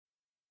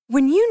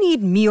When you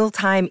need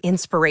mealtime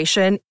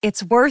inspiration,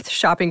 it's worth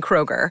shopping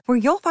Kroger, where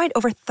you'll find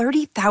over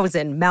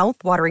 30,000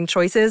 mouth-watering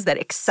choices that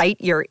excite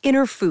your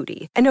inner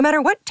foodie. And no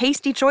matter what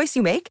tasty choice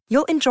you make,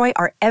 you'll enjoy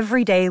our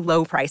everyday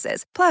low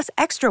prices, plus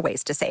extra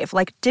ways to save,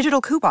 like digital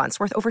coupons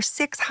worth over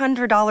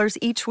 $600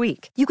 each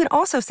week. You can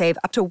also save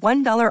up to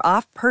 $1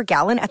 off per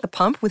gallon at the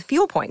pump with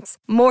fuel points.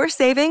 More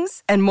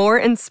savings and more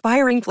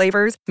inspiring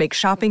flavors make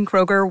shopping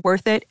Kroger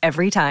worth it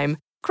every time.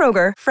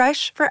 Kroger,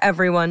 fresh for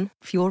everyone.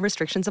 Fuel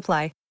restrictions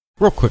apply.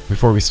 Real quick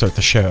before we start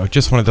the show,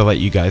 just wanted to let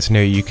you guys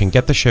know you can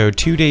get the show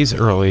 2 days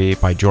early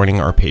by joining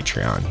our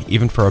Patreon.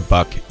 Even for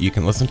 $1, you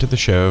can listen to the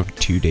show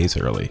 2 days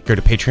early. Go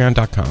to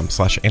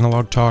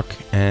patreon.com/analogtalk,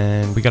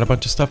 and we got a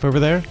bunch of stuff over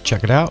there.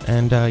 Check it out,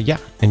 and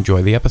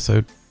enjoy the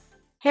episode.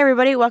 Hey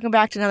everybody, welcome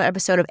back to another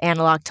episode of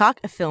Analog Talk,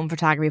 a film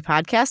photography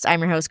podcast.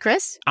 I'm your host,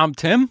 Chris. I'm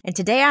Tim. And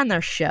today on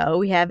our show,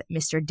 we have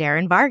Mr.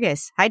 Darren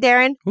Vargas. Hi,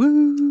 Darren.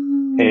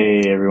 Woo!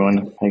 Hey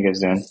everyone, how you guys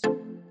doing?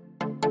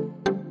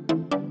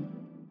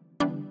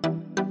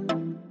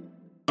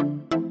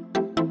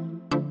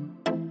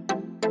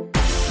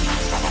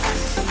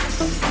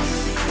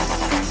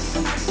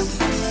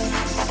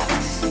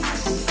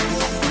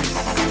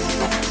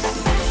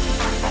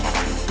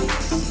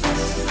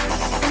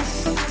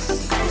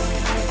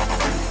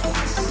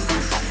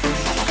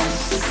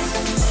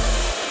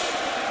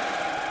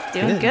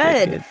 Doing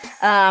good.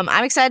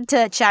 I'm excited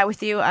to chat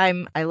with you.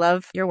 I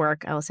love your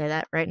work. I will say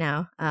that right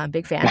now.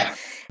 Big fan.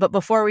 But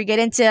before we get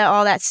into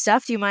all that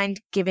stuff, do you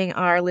mind giving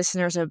our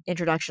listeners an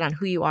introduction on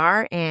who you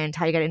are and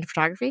how you got into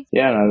photography?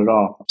 Yeah, not at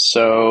all.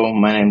 So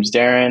my name's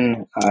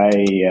Darren.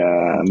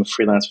 I'm a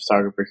freelance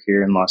photographer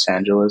here in Los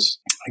Angeles.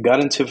 I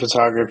got into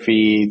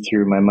photography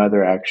through my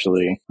mother,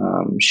 actually.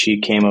 She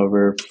came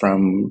over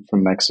from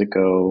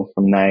Mexico,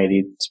 from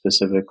Nayarit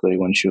specifically,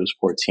 when she was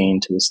 14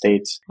 to the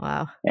States.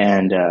 Wow.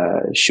 And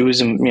she was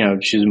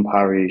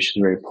impoverished. She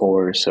was very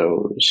poor,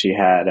 so she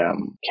had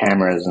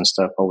cameras and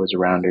stuff always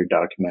around her,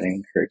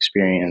 documenting her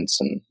experience,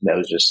 and that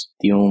was just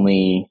the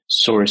only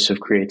source of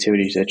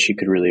creativity that she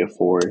could really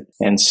afford.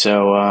 And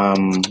so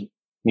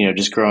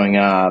just growing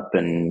up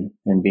and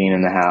being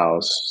in the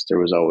house, there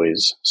was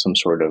always some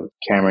sort of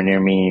camera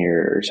near me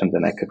or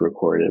something I could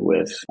record it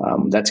with.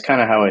 That's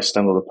kind of how I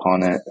stumbled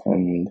upon it.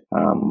 And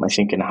I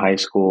think in high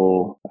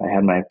school, I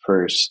had my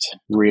first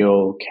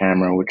real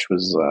camera, which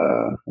was,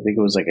 I think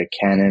it was like a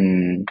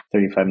Canon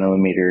 35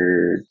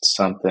 millimeter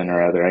something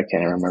or other. I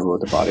can't even remember what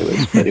the body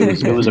was, but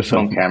it was a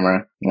film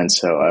camera. And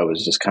so I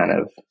was just kind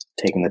of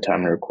taking the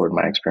time to record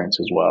my experience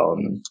as well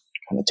and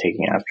kind of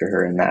taking after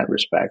her in that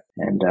respect.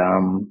 And,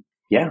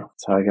 yeah,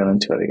 that's how I got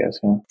into it, I guess.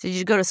 Yeah. So did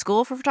you go to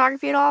school for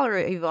photography at all, or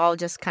you've all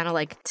just kind of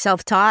like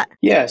self-taught?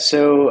 Yeah,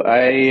 so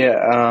I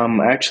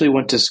actually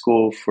went to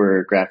school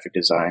for graphic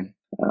design.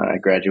 I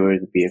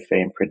graduated with BFA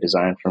in print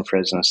design from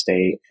Fresno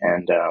State,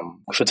 and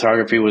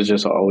photography was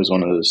just always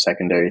one of those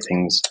secondary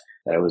things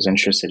that I was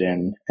interested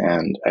in.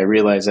 And I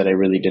realized that I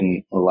really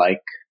didn't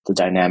like the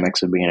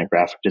dynamics of being a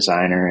graphic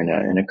designer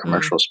in a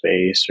commercial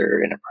space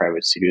or in a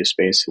private studio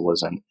space. It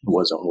wasn't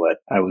what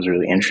I was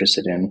really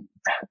interested in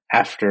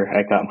after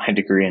I got my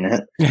degree in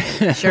it.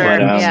 Sure.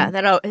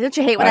 But, don't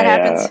you hate when that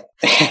happens?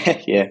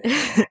 Yeah.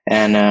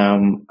 And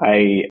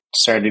I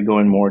started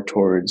going more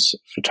towards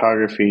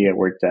photography. I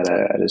worked at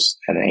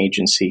an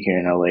agency here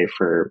in LA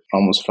for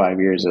almost 5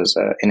 years as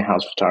an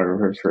in-house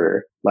photographer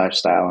for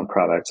lifestyle and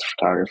product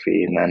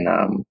photography. And then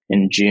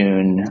in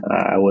June,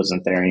 I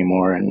wasn't there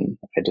anymore. And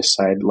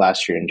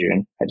last year in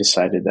June, I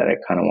decided that I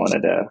kind of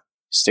wanted to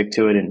stick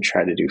to it and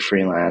try to do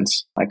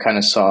freelance. I kind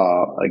of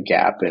saw a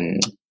gap and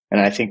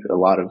I think a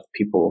lot of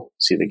people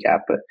see the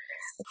gap, but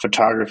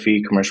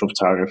photography, commercial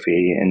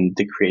photography, and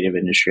the creative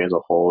industry as a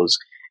whole is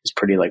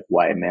pretty like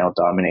white male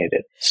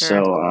dominated.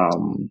 Sure. So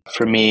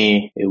for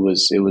me, it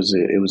was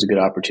a good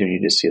opportunity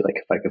to see like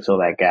if I could fill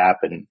that gap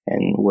and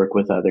work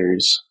with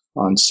others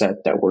on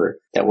set that were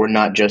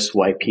not just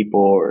white people,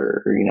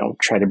 or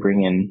try to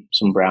bring in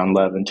some brown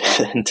love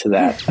into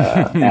that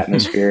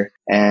atmosphere.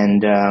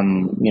 And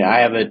I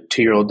have a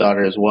 2-year-old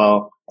daughter as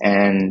well,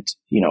 and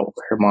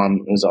her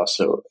mom is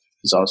also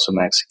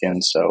Mexican.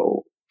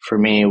 So for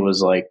me, it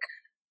was like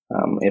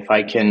if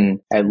I can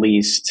at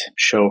least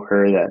show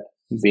her that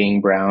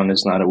being brown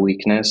is not a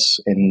weakness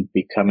in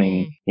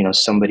becoming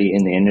somebody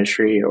in the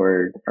industry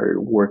or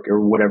work or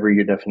whatever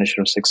your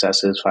definition of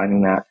success is,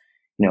 finding that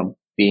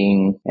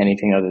being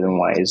anything other than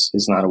white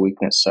is not a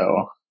weakness.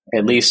 So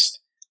at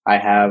least I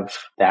have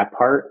that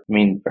part. I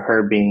mean,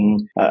 her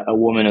being a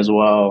woman as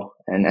well.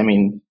 And I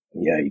mean,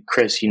 yeah,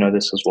 Chris, you know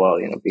this as well.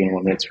 Being a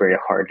woman, it's very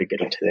hard to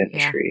get into the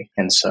industry.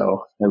 Yeah. And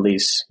so at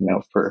least,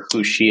 for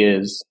who she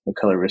is, the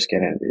color of her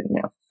skin,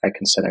 I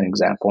can set an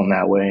example in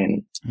that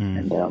way.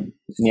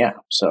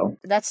 So.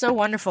 That's so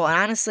wonderful. And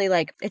honestly,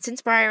 like, it's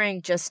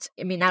inspiring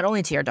not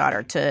only to your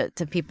daughter,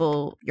 to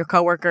people, your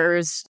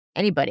coworkers,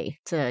 anybody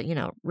to,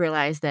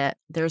 realize that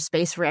there's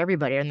space for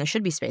everybody and there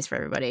should be space for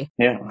everybody.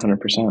 Yeah,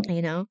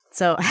 100%.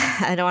 So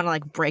I don't want to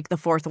like break the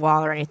fourth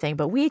wall or anything,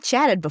 but we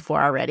chatted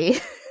before already.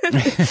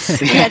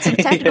 We had some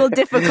technical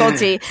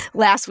difficulty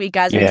last week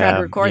as we tried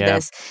to record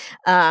this.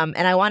 And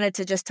I wanted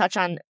to just touch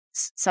on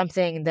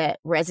something that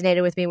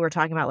resonated with me. We were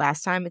talking about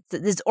last time.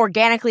 This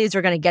organically as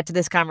we're going to get to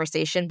this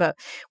conversation, but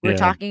we were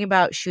talking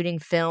about shooting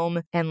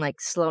film and like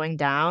slowing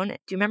down. Do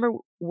you remember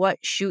what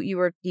shoot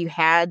you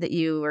had that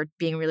you were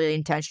being really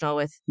intentional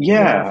with?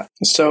 Yeah.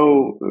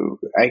 So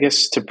I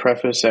guess to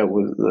preface that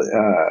with,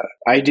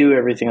 I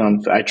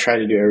try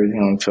to do everything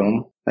on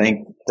film. I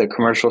think the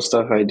commercial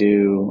stuff I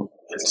do,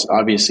 it's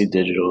obviously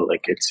digital.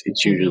 Like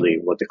it's usually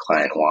what the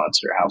client wants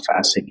or how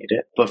fast they need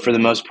it. But for the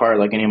most part,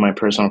 like any of my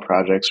personal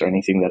projects or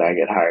anything that I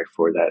get hired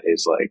for that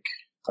is like,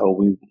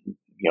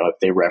 if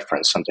they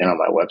reference something on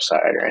my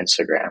website or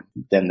Instagram,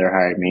 then they're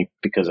hiring me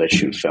because I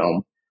shoot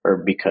film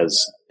or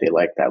because they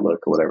like that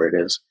look or whatever it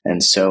is.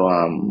 And so,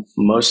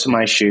 most of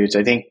my shoots,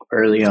 I think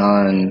early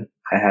on,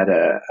 I had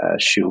a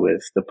shoot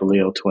with the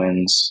Polio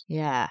twins.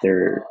 Yeah.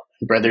 They're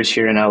brothers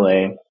here in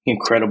LA.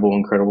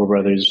 Incredible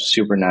brothers.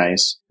 Super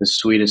nice. The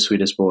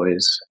sweetest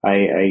boys.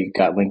 I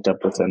got linked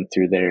up with them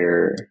through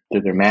their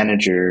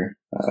manager,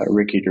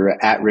 Ricky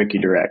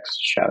Directs,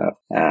 shout out.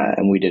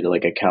 And we did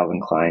like a Calvin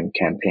Klein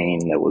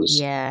campaign that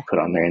was put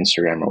on their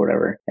Instagram or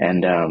whatever.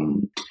 And,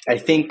 I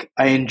think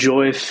I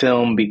enjoy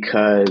film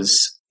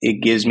because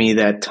it gives me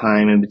that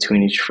time in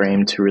between each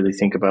frame to really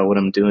think about what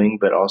I'm doing,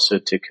 but also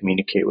to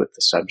communicate with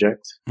the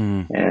subject.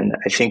 And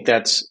I think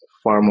that's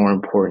far more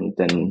important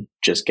than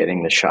just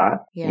getting the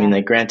shot. Yeah. I mean,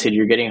 like, granted,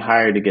 you're getting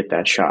hired to get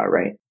that shot,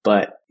 right?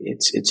 But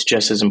it's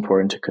just as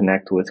important to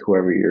connect with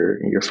whoever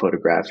you're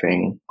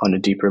photographing on a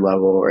deeper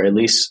level, or at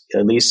least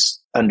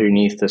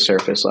underneath the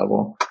surface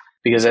level,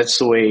 because that's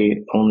the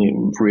way only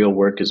real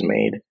work is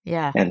made.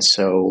 Yeah. And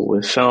so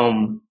with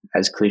film,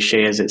 as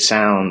cliche as it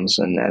sounds,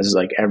 and as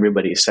like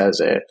everybody says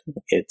it,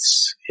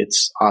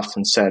 it's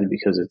often said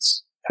because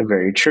it's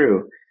very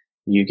true.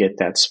 You get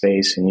that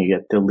space and you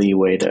get the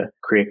leeway to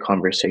create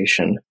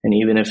conversation. And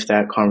even if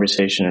that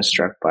conversation is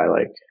struck by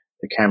like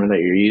the camera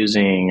that you're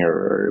using,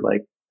 or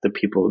like the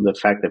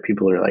fact that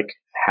people are like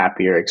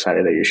happy or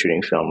excited that you're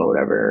shooting film or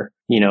whatever,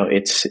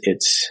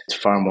 it's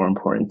far more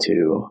important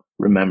to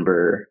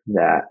remember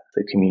that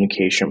the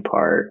communication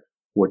part,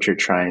 what you're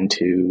trying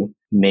to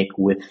make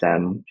with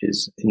them, it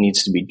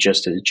needs to be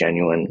just as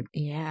genuine.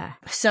 Yeah.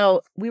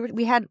 So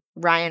we had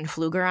Ryan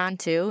Fluger on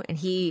too, and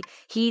he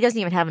doesn't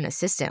even have an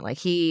assistant. Like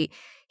he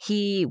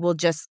will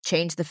just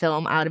change the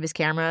film out of his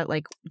camera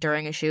like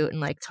during a shoot and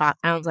like talk.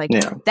 I was like,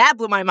 that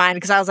blew my mind,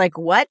 because I was like,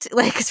 what?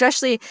 Like,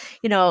 especially,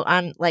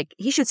 on like,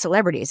 he shoots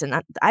celebrities,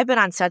 and I've been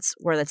on sets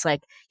where it's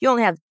like you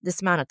only have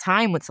this amount of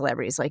time with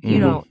celebrities. Like you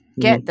don't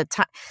get the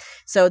time.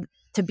 So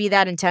to be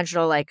that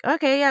intentional, like,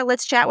 okay, yeah,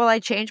 let's chat while I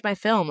change my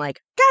film. Like,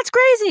 that's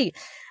crazy.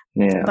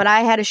 Yeah. But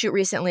I had a shoot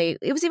recently.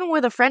 It was even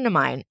with a friend of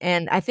mine.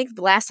 And I think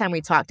the last time we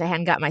talked, I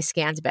hadn't got my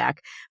scans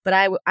back. But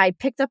I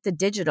picked up the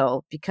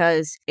digital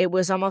because it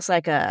was almost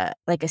like a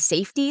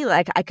safety.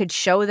 Like I could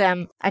show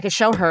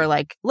her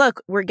like,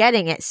 look, we're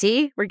getting it.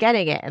 See, we're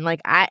getting it. And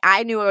like,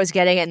 I knew I was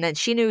getting it. And then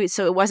she knew.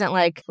 So it wasn't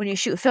like when you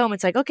shoot film,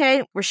 it's like,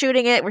 okay, we're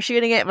shooting it.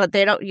 But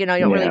they don't, you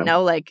don't really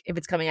know like if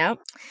it's coming out.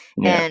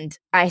 Yeah. And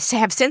I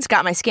have since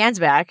got my scans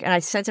back, and I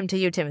sent them to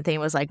you, Timothy,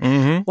 and was like,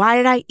 why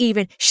did I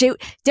even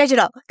shoot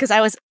digital? Because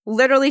I was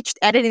literally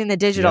editing the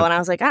digital, and I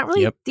was like,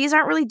 these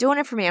aren't really doing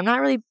it for me. I'm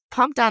not really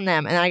pumped on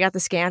them. And then I got the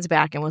scans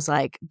back and was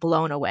like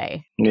blown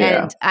away.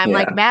 Yeah. And I'm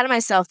like mad at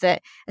myself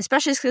that,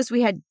 especially because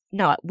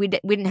we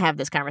didn't have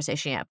this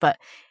conversation yet, but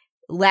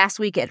last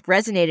week it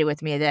resonated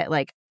with me that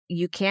like,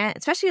 you can't,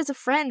 especially as a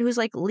friend who's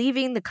like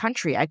leaving the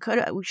country.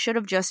 We should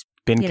have just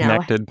been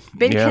connected.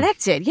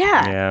 Connected.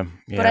 Yeah.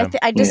 But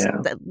I just,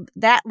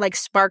 that like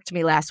sparked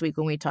me last week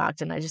when we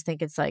talked. And I just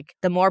think it's like,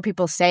 the more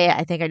people say it,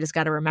 I think I just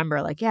got to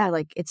remember like,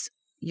 like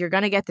you're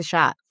going to get the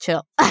shot.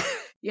 Chill.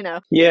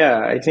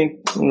 Yeah. I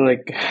think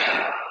like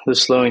the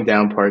slowing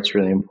down part's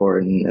really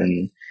important.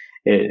 And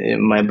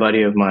my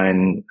buddy of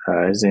mine,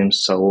 his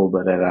name's Saul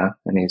Barrera,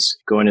 and he's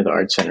going to the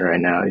art center right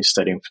now. He's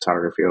studying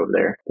photography over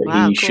there.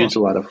 But he shoots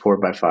a lot of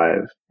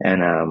 4x5,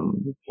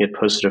 and he had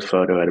posted a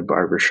photo at a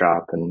barber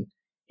shop, and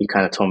he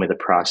kind of told me the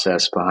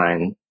process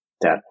behind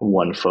that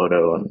one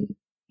photo. And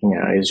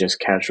he was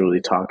just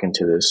casually talking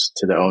to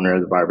the owner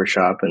of the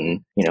barbershop,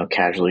 and,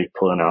 casually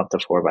pulling out the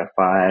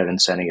 4x5 and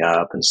setting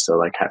up and still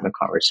like having a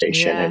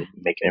conversation and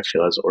making it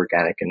feel as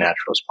organic and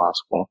natural as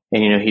possible.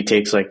 And, he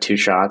takes like 2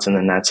 shots and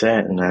then that's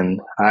it. And then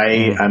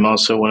I'm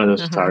also one of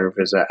those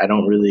photographers that I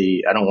don't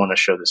want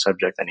to show the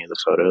subject any of the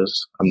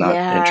photos. I'm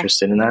not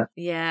interested in that.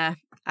 Yeah.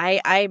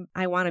 I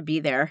want to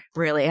be there.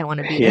 Really. I want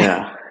to be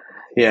there.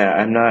 Yeah.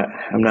 I'm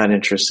not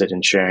interested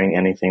in sharing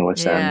anything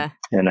with them.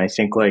 And I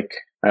think like,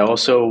 I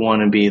also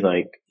want to be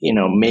like,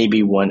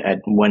 maybe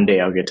one day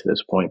I'll get to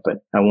this point, but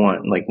I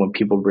want like when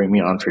people bring me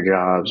on for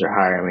jobs or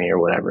hire me or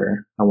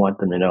whatever, I want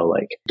them to know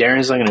like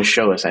Darren's not going to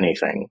show us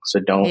anything. So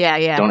don't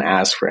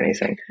ask for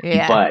anything.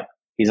 Yeah. But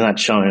he's not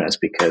showing us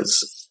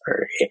because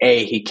or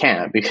A, he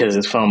can't because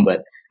it's film,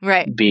 but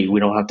right. B, we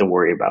don't have to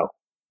worry about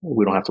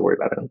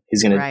him.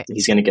 He's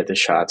gonna get the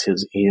shots.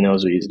 He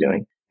knows what he's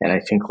doing. And I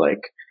think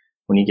like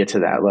when you get to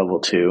that level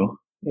too,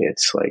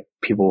 it's like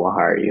people will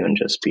hire you and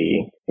just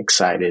be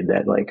excited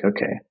that like,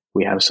 okay,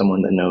 we have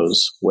someone that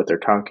knows what they're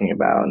talking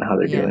about and how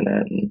they're doing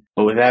it.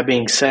 But with that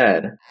being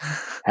said,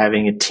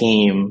 having a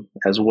team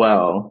as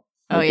well,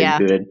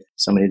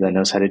 somebody that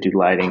knows how to do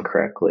lighting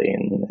correctly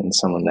and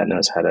someone that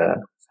knows how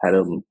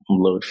to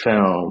load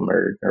film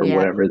or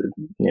whatever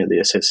the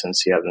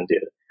assistants you have them do.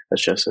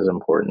 That's just as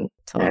important.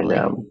 Totally.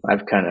 And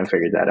I've kind of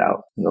figured that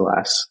out in the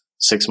last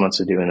 6 months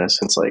of doing this.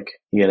 It's like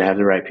you got to have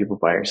the right people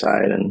by your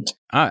side. And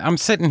I'm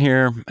sitting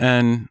here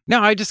and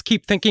now I just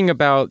keep thinking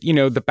about,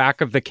 the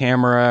back of the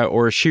camera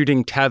or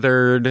shooting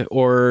tethered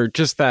or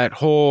just that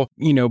whole,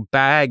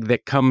 bag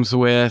that comes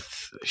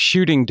with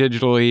shooting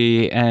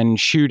digitally and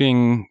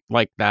shooting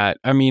like that.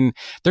 I mean,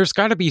 there's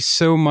got to be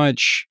so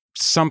much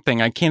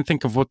something. I can't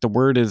think of what the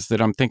word is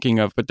that I'm thinking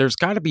of, but there's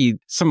got to be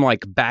some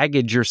like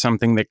baggage or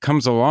something that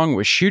comes along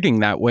with shooting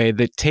that way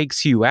that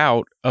takes you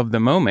out of the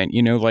moment,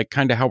 like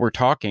kind of how we're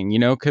talking,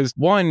 because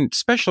one,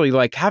 especially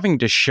like having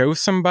to show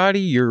somebody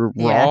your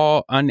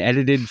raw,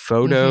 unedited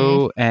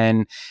photo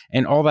and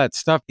all that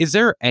stuff. Is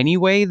there any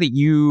way that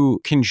you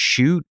can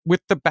shoot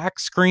with the back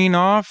screen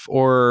off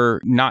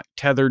or not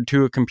tethered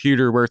to a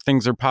computer where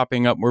things are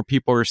popping up where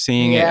people are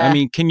seeing it? I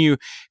mean, can you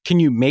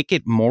make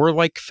it more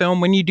like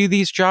film when you do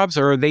these jobs,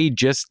 or are they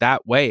just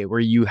that way where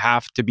you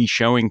have to be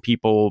showing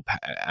people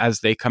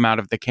as they come out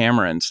of the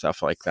camera and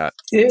stuff like that?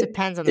 It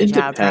depends on the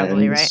job,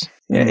 probably, right?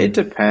 Yeah, it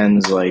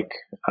depends. Like,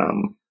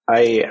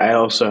 I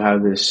also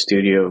have this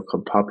studio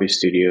called Poppy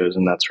Studios,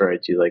 and that's where I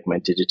do like my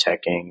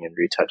digiteching and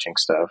retouching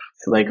stuff.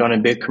 Like on a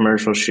big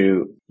commercial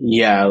shoot,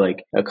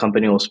 like a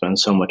company will spend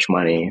so much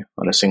money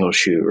on a single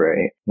shoot,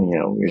 right?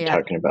 You're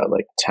talking about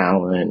like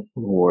talent,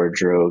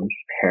 wardrobe,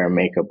 hair,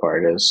 makeup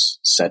artists,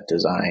 set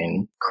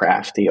design,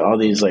 crafty, all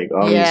these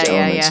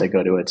elements that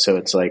go to it. So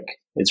it's like,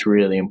 it's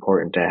really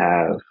important to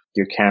have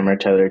your camera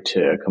tethered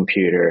to a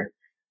computer.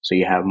 So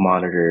you have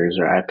monitors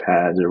or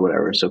iPads or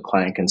whatever, so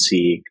client can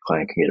see,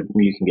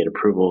 you can get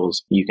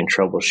approvals, you can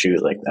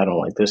troubleshoot, like, I don't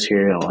like this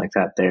here, I don't like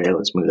that there,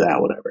 let's move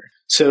that, whatever.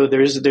 So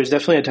there's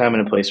definitely a time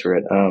and a place for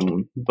it.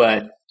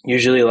 But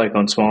usually like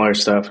on smaller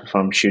stuff, if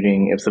I'm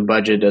shooting, if the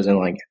budget doesn't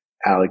like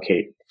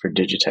allocate for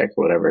Digitech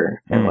or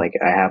whatever, and like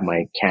I have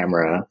my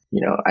camera,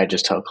 I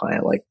just tell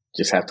client, like,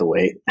 just have to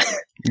wait.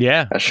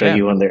 Yeah. I'll show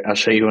you when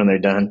they're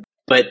done.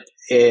 But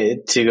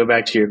to go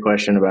back to your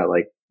question about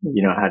like,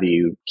 how do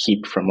you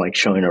keep from like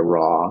showing a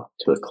raw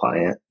to a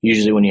client?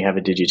 Usually when you have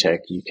a Digitech,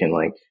 you can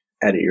like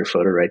edit your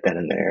photo right then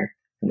and there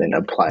and then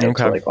apply it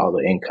to like all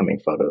the incoming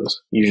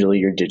photos. Usually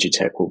your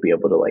Digitech will be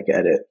able to like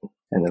edit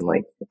and then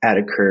like add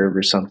a curve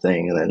or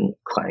something, and then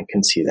client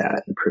can see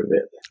that and prove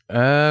it.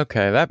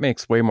 Okay, that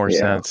makes way more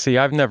sense. See,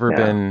 I've never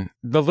been,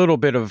 the little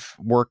bit of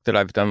work that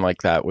I've done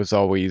like that was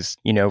always,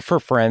 for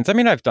friends. I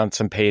mean, I've done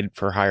some paid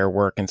for hire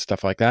work and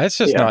stuff like that. It's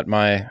just not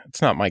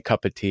my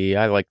cup of tea.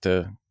 I like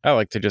to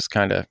just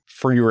kind of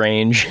free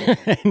range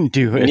and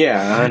do it.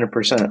 Yeah,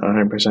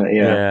 100%.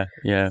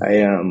 Yeah.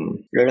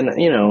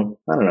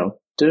 I don't know.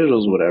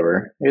 Digital's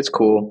whatever. It's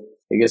cool.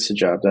 It gets the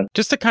job done.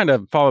 Just to kind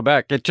of follow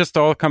back, it just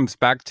all comes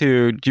back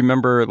to, do you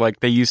remember like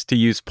they used to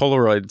use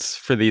Polaroids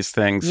for these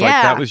things? Yeah.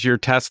 Like that was your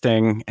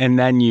testing, and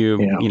then you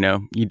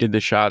did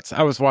the shots.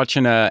 I was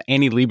watching a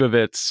Annie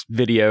Leibovitz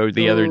video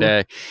the other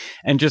day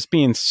and just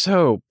being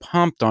so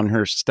pumped on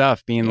her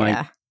stuff, being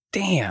like,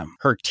 damn,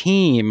 her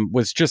team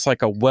was just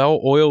like a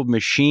well-oiled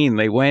machine.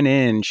 They went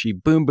in, she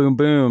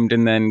boomed,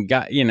 and then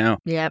got,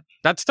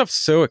 that stuff's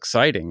so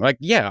exciting. Like,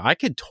 I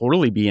could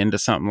totally be into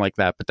something like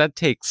that, but that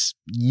takes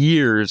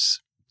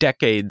years,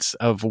 decades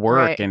of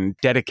work and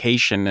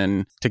dedication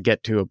and to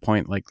get to a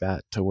point like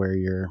that to where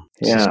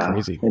it's just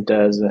crazy. It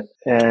does.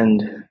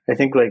 And I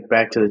think like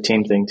back to the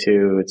team thing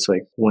too, it's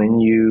like when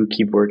you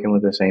keep working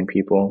with the same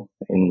people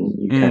and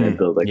you kind of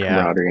build like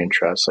camaraderie and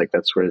trust, like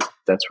that's where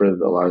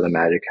a lot of the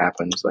magic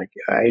happens. Like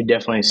I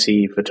definitely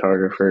see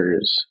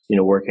photographers,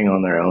 working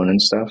on their own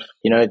and stuff.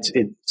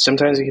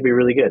 Sometimes it can be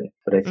really good,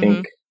 but I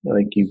think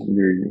like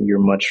you're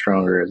much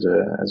stronger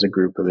as a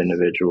group of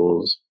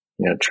individuals,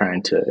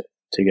 trying to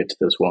get to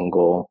this one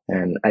goal.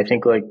 And I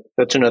think like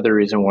that's another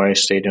reason why I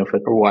stayed in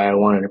or why I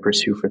wanted to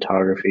pursue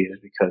photography, is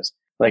because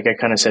like I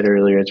kind of said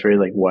earlier, it's very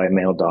like white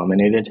male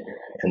dominated.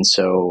 And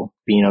so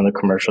being on the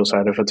commercial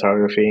side of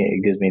photography,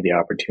 it gives me the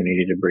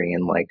opportunity to bring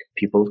in like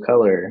people of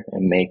color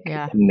and make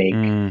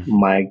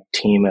my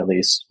team at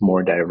least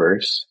more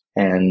diverse.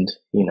 And,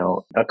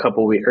 a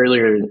couple weeks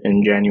earlier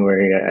in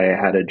January,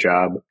 I had a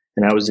job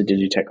and I was the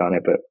Digitech on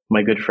it, but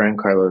my good friend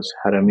Carlos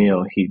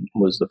Jaramillo, he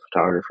was the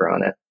photographer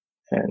on it.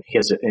 And he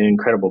has an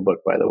incredible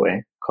book, by the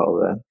way,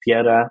 called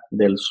Tierra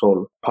del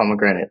Sol,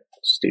 Pomegranate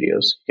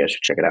Studios. You guys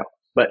should check it out.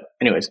 But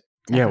anyways.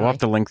 Yeah, we'll have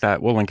to link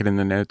that. We'll link it in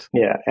the notes.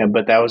 Yeah,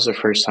 but that was the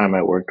first time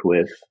I worked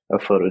with a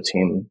photo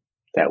team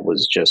that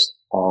was just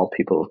all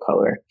people of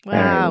color.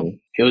 Wow. And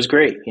it was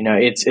great.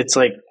 It's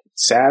like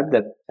sad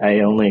that I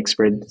only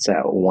experienced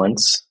that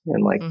once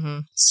in like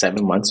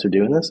 7 months of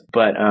doing this.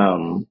 But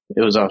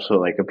it was also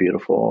like a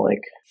beautiful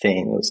like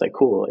thing. It was like,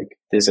 cool, like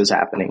this is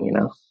happening, you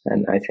know?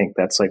 And I think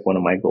that's like one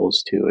of my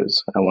goals too,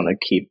 is I want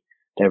to keep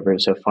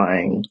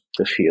diversifying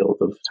the field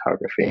of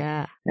photography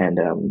and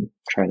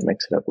trying to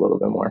mix it up a little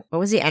bit more. What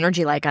was the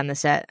energy like on the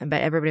set? I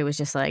bet everybody was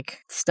just like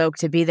stoked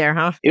to be there,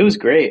 huh? It was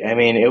great. I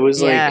mean, it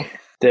was like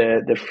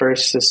the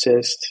first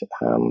assist,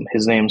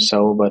 his name's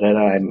Saul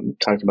Barrera. I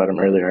talked about him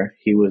earlier.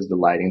 He was the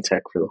lighting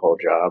tech for the whole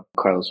job.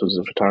 Carlos was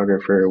a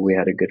photographer. We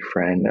had a good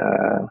friend.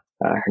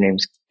 Her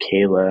name's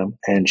Kayla,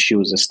 and she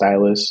was a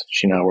stylist.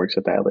 She now works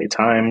at the LA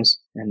Times.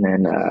 And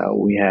then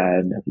we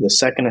had the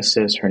second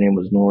assist. Her name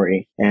was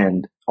Nori.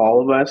 And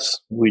all of us,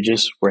 we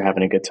just were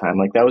having a good time.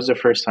 Like, that was the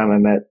first time I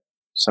met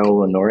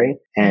Saul and Nori.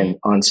 And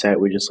on set,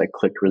 we just, like,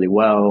 clicked really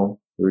well.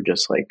 We were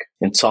just, like,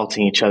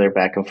 insulting each other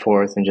back and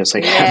forth and just,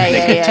 like,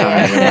 having a good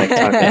time and, like,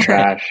 talking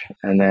trash.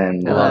 And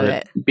then, love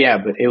it. Yeah,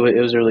 but it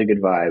was a really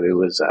good vibe. It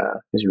was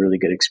a really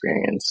good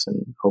experience,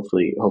 and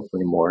hopefully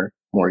more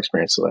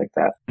experiences like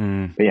that.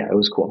 But yeah, it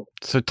was cool.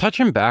 So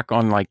touching back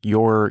on like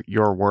your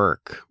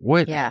work,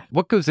 what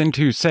goes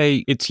into,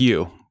 say it's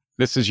you,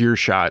 this is your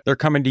shot, they're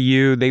coming to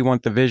you, they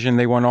want the vision,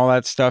 they want all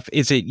that stuff.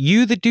 Is it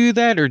you that do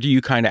that, or do you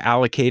kind of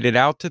allocate it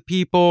out to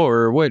people,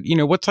 or what, you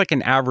know, what's like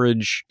an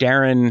average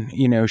Darren,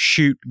 you know,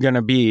 shoot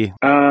gonna be?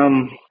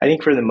 I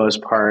think for the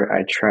most part,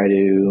 I try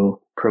to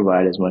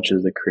provide as much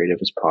of the creative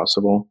as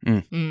possible.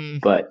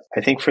 But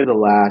I think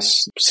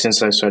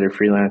since I started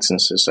freelancing,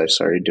 since I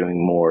started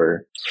doing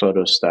more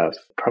photo stuff,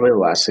 probably the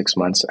last 6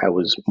 months, I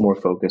was more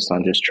focused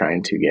on just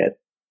trying to get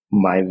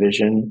my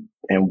vision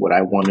and what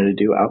I wanted to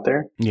do out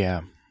there.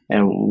 Yeah.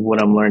 And what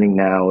I'm learning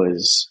now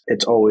is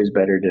it's always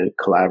better to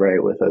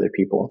collaborate with other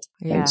people.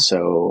 Yeah. And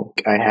so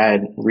I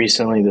had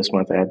recently this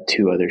month, I had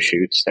 2 other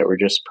shoots that were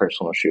just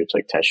personal shoots,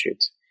 like test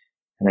shoots.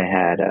 And I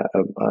had,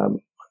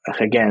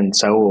 again,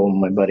 Saul,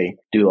 my buddy,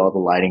 do all the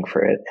lighting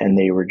for it. And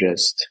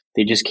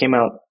they just came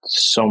out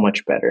so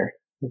much better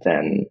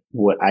than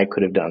what I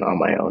could have done on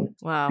my own.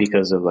 Wow.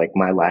 Because of like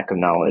my lack of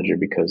knowledge, or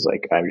because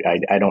like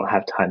I don't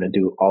have time to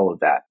do all of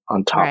that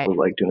on top of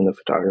like doing the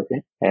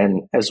photography,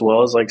 and as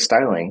well as like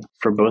styling.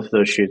 For both of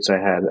those shoots, I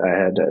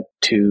had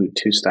two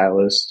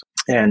stylists,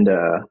 and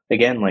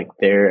again, like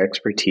their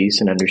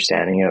expertise and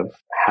understanding of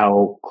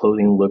how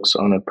clothing looks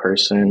on a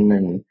person,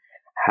 and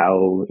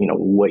how, you know,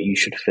 what you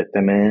should fit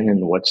them in,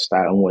 and what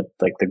style, and what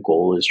like the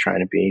goal is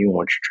trying to be, and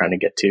what you're trying to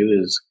get to.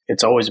 Is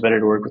it's always better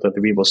to work with other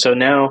people. So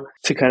now,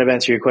 to kind of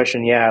answer your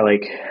question,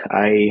 like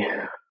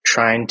I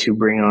trying to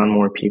bring on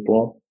more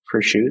people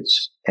for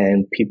shoots,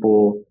 and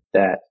people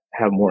that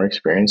have more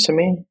experience than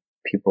me,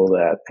 people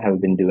that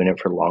have been doing it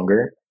for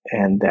longer.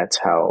 And that's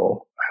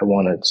how I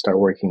want to start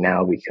working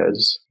now,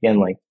 because again,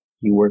 like,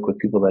 you work with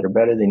people that are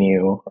better than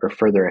you or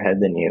further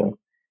ahead than you,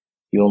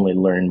 you only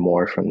learn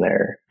more from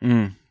their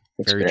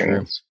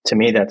experience. To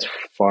me, that's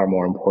far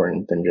more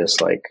important than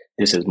just like,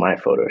 this is my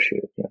photo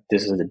shoot. You know,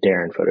 this is the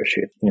Darren photo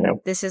shoot, you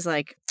know? This is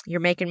like,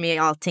 you're making me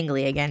all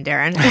tingly again,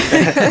 Darren.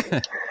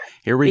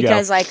 Here we go.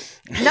 Because like,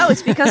 no,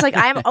 it's because like,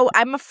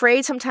 I'm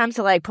afraid sometimes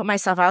to like put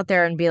myself out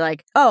there and be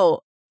like, oh,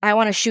 I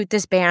want to shoot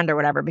this band or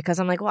whatever, because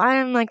I'm like, well,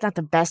 I'm like not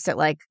the best at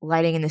like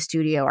lighting in the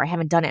studio, or I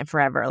haven't done it in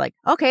forever. Like,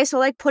 okay, so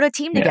like put a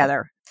team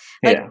together.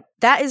 Like,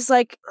 that is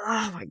like,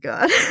 oh my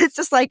God. It's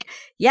just like,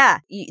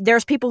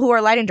 there's people who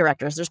are lighting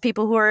directors. There's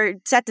people who are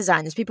set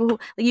design. There's people who,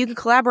 like, you can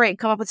collaborate and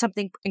come up with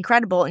something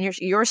incredible, and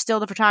you're still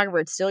the photographer.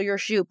 It's still your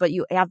shoot, but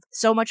you have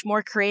so much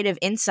more creative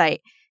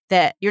insight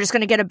that you're just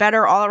going to get a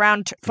better all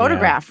around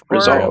photograph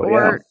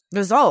or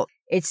result.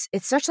 It's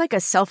such like a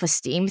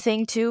self-esteem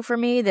thing too for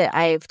me, that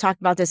I've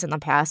talked about this in the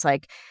past.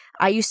 Like,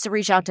 I used to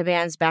reach out to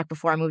bands back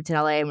before I moved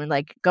to LA and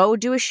like, go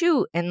do a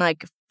shoot. And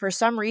like, for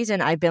some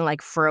reason, I've been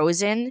like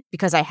frozen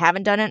because I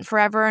haven't done it in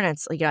forever. And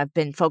it's like, you know, I've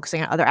been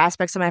focusing on other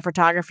aspects of my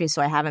photography.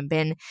 So I haven't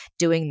been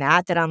doing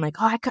that I'm like,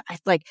 I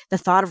like the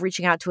thought of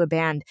reaching out to a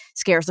band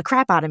scares the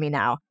crap out of me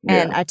now.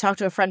 Yeah. And I talked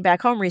to a friend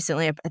back home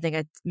recently. I think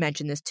I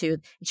mentioned this too.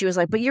 And she was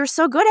like, but you're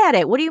so good at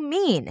it. What do you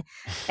mean?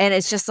 And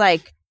it's just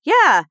like,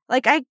 yeah,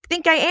 like I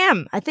think I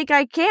am. I think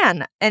I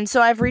can. And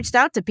so I've reached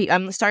out to people.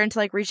 I'm starting to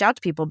like reach out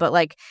to people, but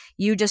like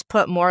you just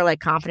put more like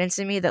confidence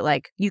in me that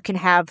like you can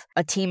have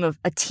a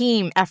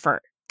team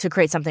effort to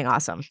create something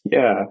awesome.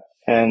 Yeah.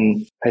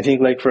 And I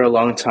think like for a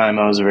long time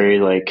I was very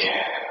like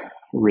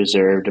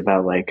reserved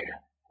about like,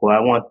 well,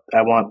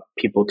 I want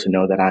people to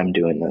know that I'm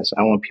doing this.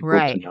 I want people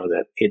to know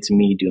that it's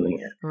me doing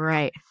it.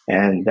 Right.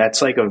 And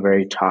that's like a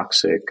very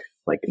toxic,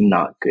 like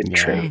not good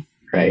trait.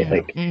 Right?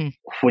 Like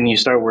when you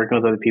start working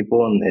with other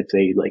people, and if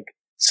they like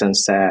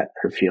sense that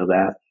or feel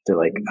that, they're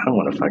like, I don't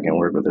want to fucking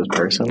work with this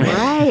person.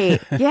 Right.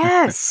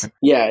 Yes.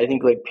 Yeah. I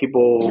think like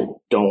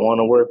people don't want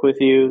to work with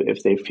you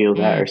if they feel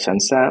that or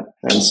sense that.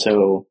 And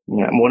so, you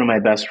know, one of my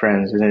best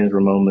friends, his name is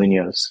Ramon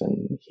Munoz,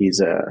 and he's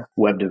a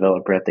web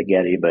developer at the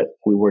Getty, but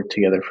we worked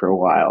together for a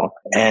while.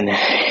 And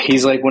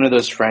he's like one of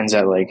those friends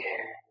that like,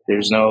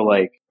 there's no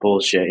like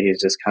bullshit. He's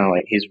just kind of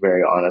like, he's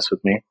very honest with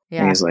me.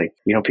 Yeah. And he's like,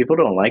 you know, people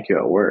don't like you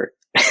at work.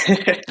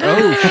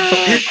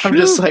 I'm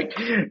just like,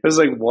 I was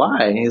like,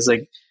 why? And he's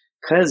like,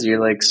 because you're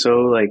like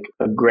so like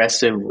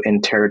aggressive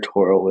and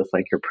territorial with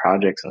like your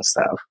projects and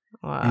stuff.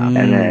 Wow. And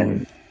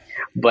then,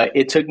 but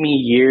it took me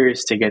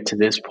years to get to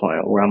this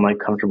point where I'm like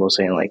comfortable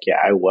saying like, yeah,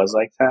 I was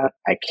like that.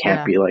 I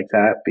can't be like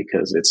that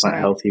because it's not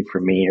healthy for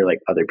me or like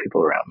other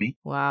people around me.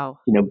 Wow.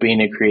 You know,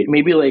 being a creative,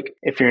 maybe like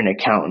if you're an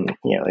accountant,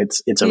 you know,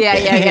 it's okay.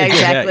 Yeah,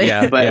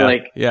 exactly. But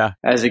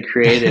as a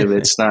creative,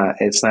 it's not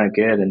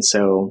good. And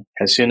so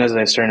as soon as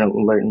I started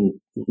to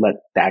let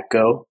that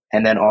go,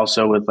 and then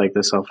also with like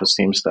the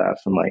self-esteem stuff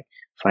and like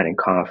finding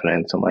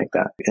confidence and like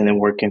that, and then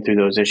working through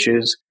those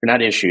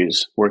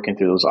working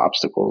through those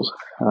obstacles.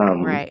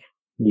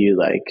 You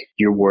like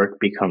your work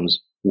becomes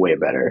way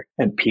better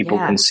and people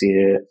can see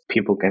it,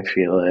 people can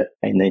feel it,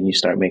 and then you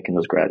start making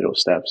those gradual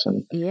steps.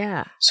 And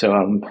so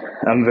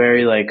I'm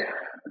very like,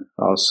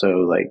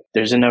 also like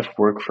there's enough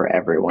work for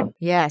everyone.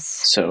 Yes.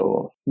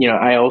 So, you know,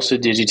 I also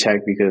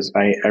digitech because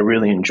I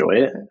really enjoy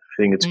it.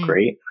 I think it's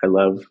great. I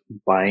love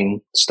buying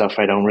stuff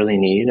I don't really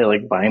need. I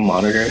like buying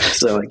monitors.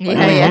 So like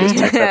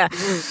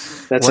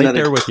that's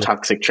another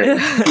toxic trait.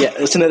 Yeah,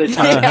 that's another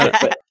toxic trait.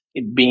 But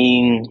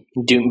being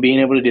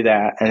able to do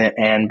that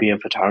and be a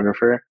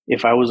photographer.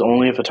 If I was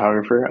only a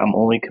photographer, I'm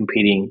only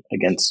competing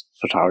against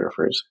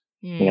photographers.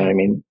 You know what I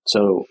mean?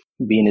 So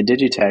being a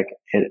digitech,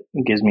 it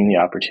gives me the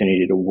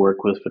opportunity to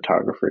work with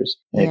photographers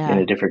in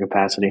a different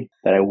capacity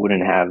that I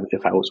wouldn't have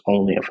if I was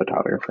only a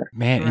photographer.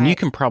 Man, and you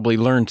can probably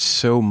learn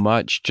so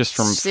much just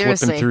from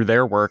flipping through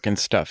their work and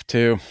stuff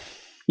too.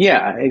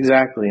 Yeah,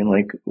 exactly. And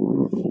like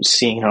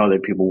seeing how other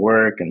people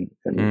work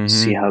and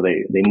see how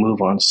they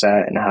move on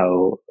set and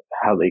how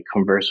they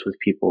converse with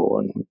people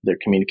and their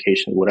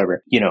communication,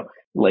 whatever, you know,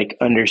 like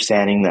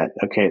understanding that,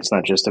 okay, it's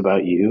not just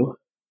about you.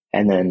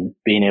 And then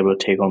being able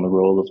to take on the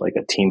role of like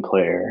a team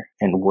player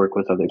and work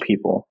with other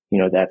people, you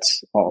know,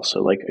 that's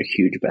also like a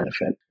huge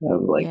benefit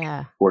of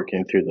like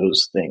working through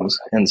those things.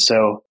 And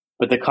so,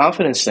 but the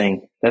confidence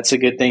thing, that's a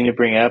good thing to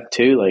bring up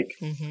too. Like,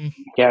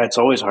 it's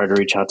always hard to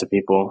reach out to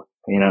people.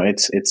 You know,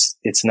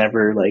 it's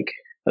never like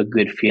a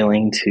good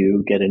feeling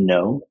to get a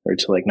no or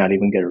to like not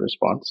even get a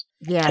response.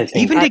 Yeah.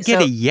 Even to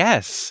get a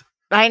yes.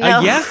 I know.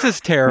 A yes is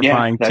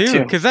terrifying too,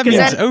 because that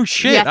means, oh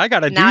shit, I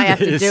got to do this. Now I have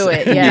to do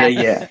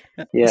it.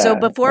 Yeah. So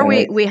before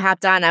we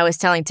hopped on, I was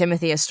telling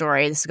Timothy a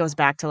story. This goes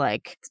back to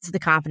like the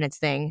confidence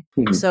thing.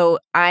 So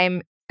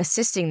I'm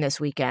assisting this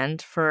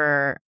weekend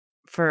for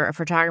a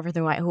photographer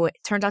who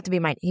turns out to be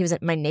my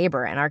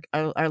neighbor, and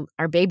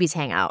our babies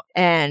hang out.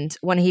 And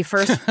when he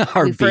first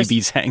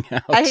babies hang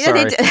out.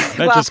 Sorry,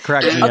 that just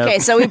cracked me up. Okay,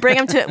 so we bring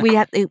them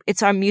to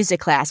it's our music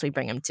class we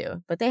bring them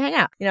to, but they hang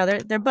out. You know,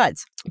 they're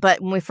buds.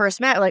 But when we first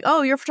met, we're like,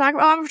 oh, you're a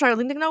photographer. Oh, I'm a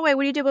photographer. Like, no way.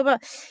 What do you do? Blah, blah.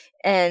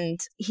 And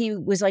he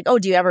was like, oh,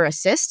 do you ever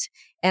assist?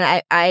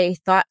 And I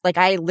thought, like,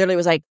 I literally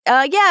was like,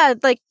 no.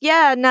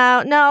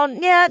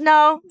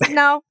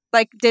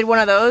 Like did one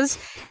of those.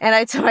 And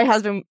I told my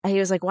husband, he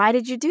was like, why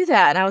did you do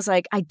that? And I was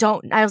like,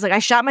 I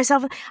shot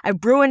myself. I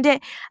ruined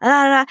it.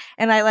 And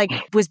I like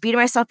was beating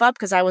myself up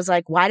because I was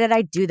like, why did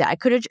I do that? I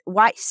could have,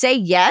 say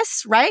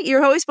yes, right?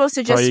 You're always supposed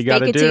to just fake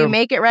it till you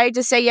make it, right?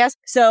 Just say yes.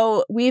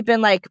 So we've been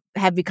like,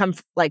 have become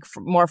like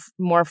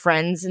more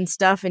friends and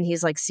stuff. And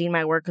he's like seen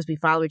my work because we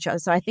follow each other.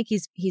 So I think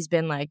he's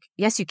been like,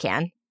 yes, you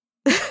can.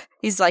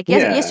 He's like,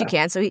 yes, you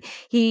can. So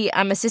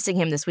I'm assisting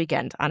him this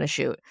weekend on a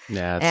shoot.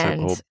 Yeah, that's and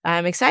so cool.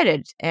 I'm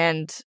excited,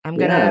 and I'm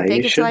gonna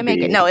fake it till I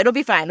make it. No, it'll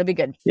be fine. It'll be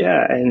good.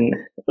 Yeah, and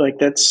like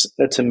that's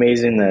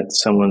amazing that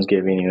someone's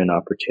giving you an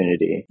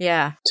opportunity.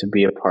 To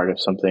be a part of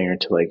something or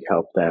to like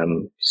help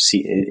them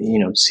see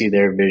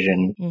their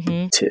vision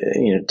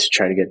to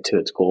try to get to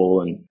its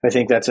goal. And I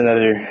think that's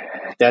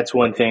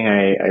one thing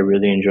I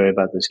really enjoy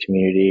about this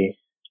community.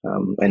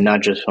 And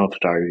not just film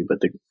photography, but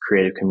the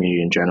creative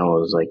community in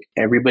general is like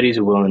everybody's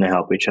willing to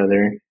help each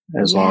other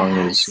as long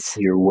as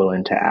you're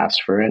willing to ask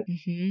for it.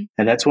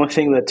 And that's one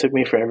thing that took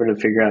me forever to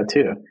figure out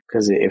too,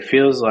 because it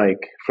feels like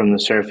from the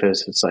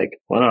surface, it's like,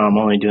 well, no, I'm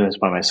only doing this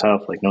by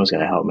myself. Like no one's going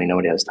to help me.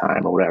 Nobody has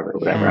time or whatever.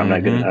 I'm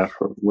not good enough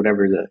or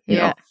whatever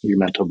your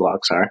mental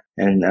blocks are.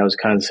 And that was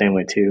kind of the same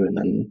way too. And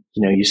then,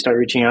 you start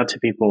reaching out to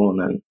people and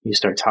then you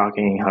start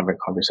talking, having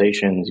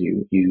conversations,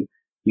 you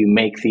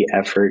make the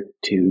effort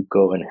to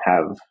go and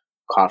have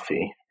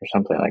coffee or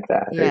something like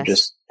that, or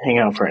just hang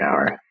out for an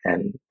hour.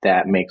 And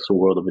that makes a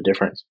world of a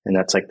difference. And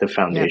that's like the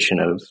foundation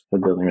of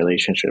building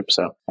relationships.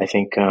 So I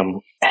think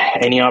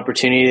any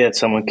opportunity that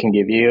someone can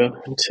give you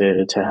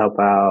to help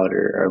out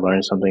or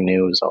learn something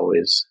new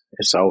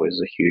it's always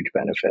a huge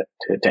benefit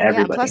to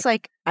everybody. Yeah, plus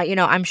like,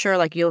 I'm sure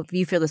like you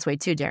feel this way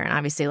too, Darren.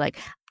 Obviously, like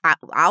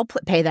I'll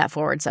pay that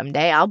forward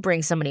someday. I'll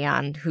bring somebody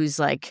on who's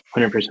like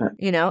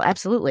 100%.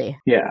 Absolutely.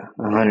 Yeah,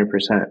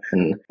 100%.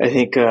 And I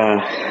think,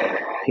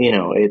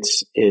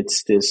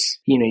 it's this,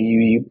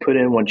 you put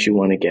in what you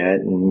want to get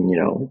and,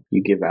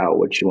 you give out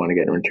what you want to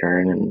get in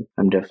return. And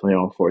I'm definitely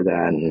all for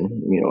that.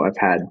 And, I've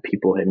had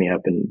people hit me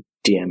up and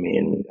DM me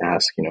and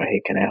ask,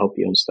 hey, can I help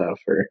you and stuff?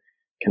 Or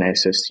can I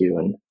assist you?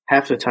 And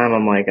half the time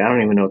I'm like, I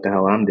don't even know what the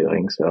hell I'm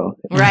doing. So,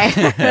 Right.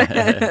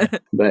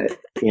 but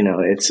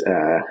it's,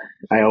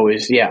 I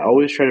always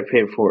try to pay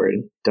it forward.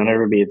 Don't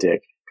ever be a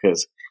dick,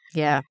 because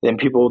then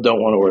people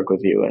don't want to work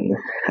with you. And,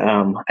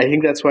 I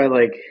think that's why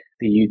like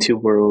the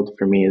YouTube world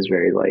for me is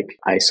very like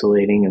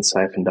isolating and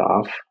siphoned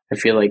off. I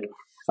feel like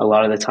a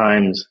lot of the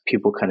times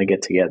people kind of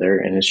get together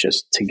and it's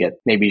just to get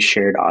maybe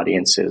shared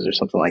audiences or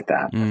something like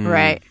that.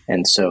 Right.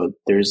 And so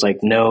there's like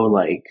no,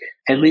 like,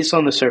 at least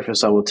on the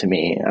surface level to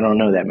me, I don't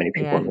know that many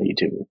people on the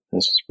YouTube.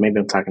 Maybe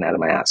I'm talking out of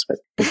my ass, but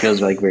it feels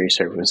like very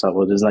surface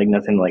level. There's like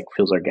nothing like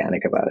feels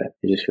organic about it.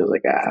 It just feels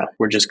like,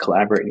 we're just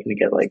collaborating to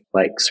get like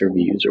likes or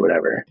views or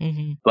whatever.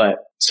 Mm-hmm. But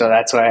so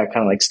that's why I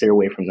kind of like steer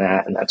away from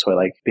that. And that's why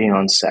like being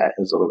on set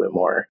is a little bit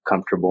more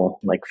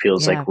comfortable, like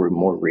feels like we're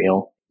more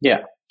real.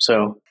 Yeah.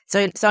 So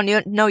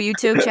no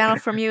YouTube channel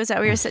from you? Is that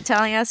what you're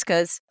telling us?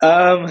 Because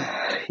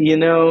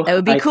it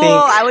would be cool.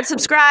 I would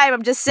subscribe.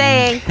 I'm just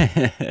saying.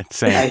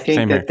 I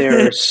think that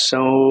there are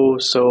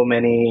so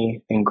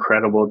many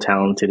incredible,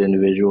 talented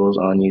individuals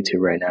on YouTube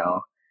right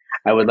now.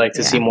 I would like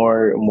to see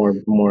more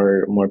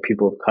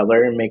people of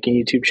color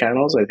making YouTube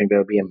channels. I think that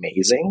would be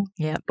amazing.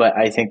 Yeah. But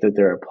I think that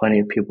there are plenty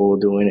of people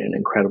doing an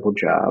incredible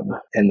job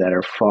and that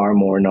are far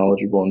more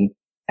knowledgeable in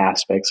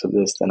aspects of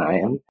this than I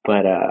am.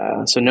 But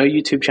so no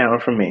YouTube channel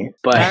from me.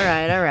 But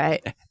all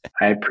right.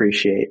 I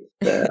appreciate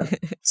the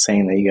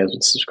saying that you guys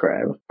would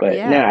subscribe. But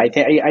no, I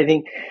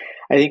think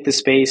the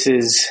space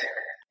is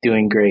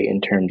doing great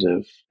in terms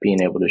of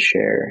being able to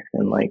share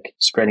and like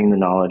spreading the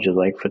knowledge of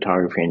like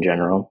photography in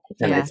general.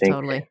 And I think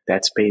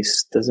that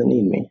space doesn't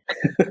need me.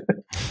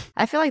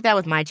 I feel like that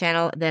with my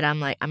channel, that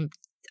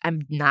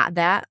I'm not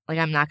that. Like,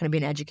 I'm not going to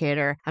be an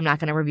educator. I'm not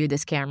going to review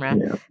this camera.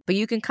 Yeah. But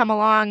you can come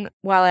along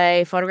while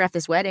I photograph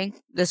this wedding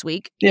this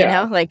week.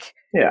 Yeah.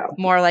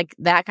 More like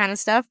that kind of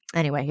stuff.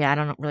 Anyway, I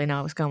don't really know where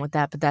I was going with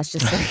that, but that's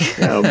just like...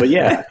 No, but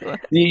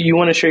you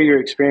want to share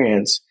your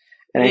experience.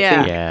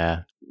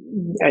 And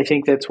I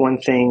think that's one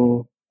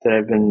thing that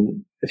I've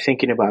been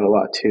thinking about a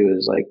lot too,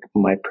 is like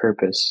my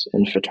purpose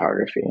in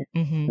photography.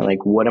 Mm-hmm.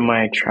 Like, what am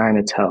I trying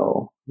to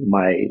tell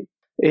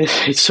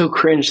it's so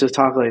cringe to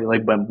talk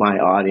like my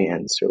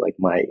audience or like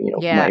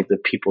the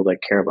people that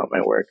care about my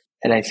work.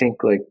 And I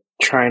think like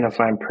trying to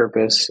find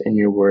purpose in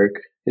your work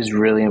is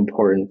really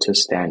important to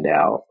stand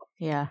out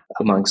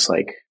amongst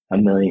like a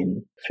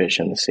million fish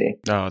in the sea.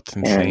 Oh, it's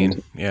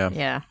insane. Yeah.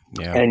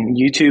 And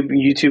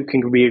YouTube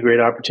can be a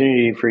great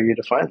opportunity for you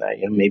to find that.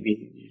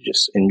 Maybe you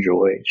just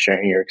enjoy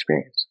sharing your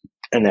experience.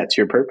 And that's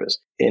your purpose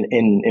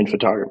in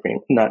photography,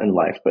 not in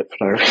life, but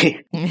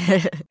photography.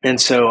 And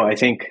so I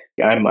think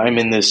I'm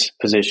in this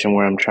position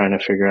where I'm trying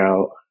to figure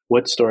out,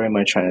 what story am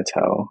I trying to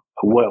tell?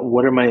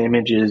 What are my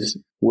images?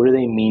 What do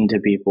they mean to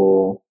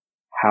people?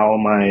 How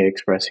am I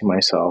expressing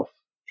myself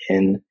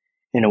in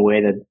a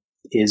way that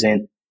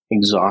isn't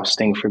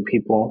exhausting for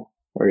people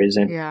or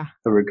isn't a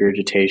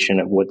regurgitation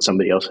of what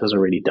somebody else has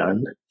already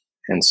done?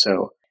 And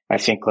so I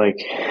think like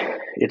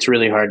it's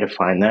really hard to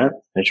find that.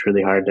 It's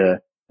really hard to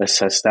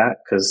assess that,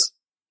 because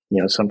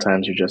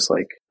sometimes you're just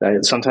like,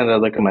 sometimes I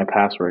look at my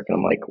past work and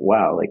I'm like,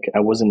 wow, like I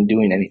wasn't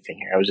doing anything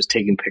here. I was just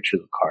taking pictures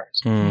of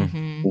cars.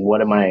 Mm-hmm.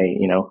 What am I,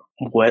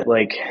 what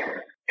like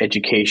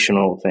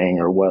educational thing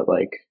or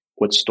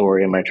what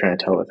story am I trying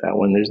to tell with that,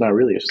 when there's not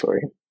really a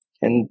story?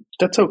 And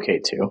that's okay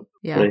too.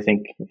 Yeah. But I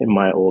think in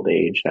my old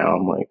age now,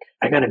 I'm like,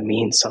 I gotta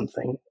mean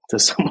something to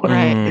someone.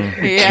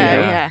 Right.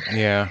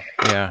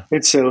 Yeah.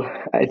 And so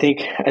I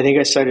think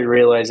I started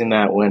realizing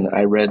that when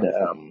I read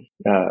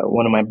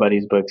one of my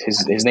buddy's books.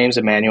 His name's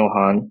Emmanuel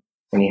Hahn,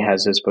 and he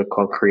has this book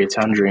called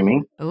Koreatown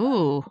Dreaming.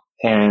 Ooh.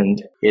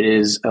 And it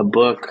is a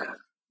book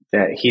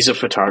that he's a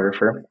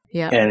photographer.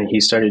 Yeah. And he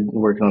started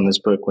working on this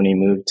book when he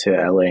moved to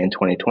LA in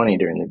 2020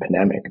 during the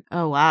pandemic.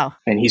 Oh, wow.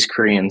 And he's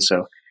Korean,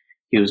 so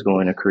he was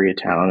going to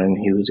Koreatown and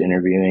he was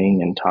interviewing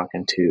and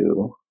talking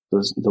to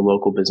the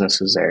local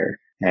businesses there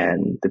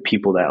and the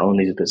people that own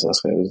these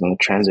businesses and the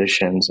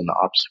transitions and the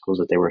obstacles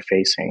that they were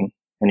facing.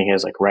 And he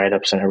has like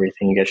write-ups and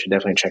everything. You guys should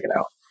definitely check it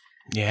out.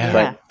 Yeah,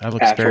 but that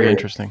looks very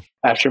interesting.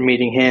 After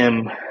meeting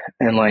him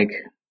and like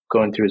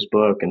going through his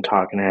book and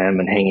talking to him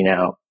and hanging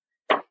out,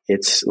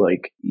 it's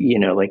like,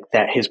 like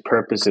that his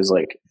purpose is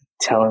like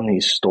telling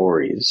these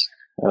stories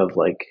of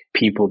like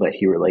people that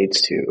he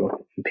relates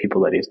to,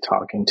 people that he's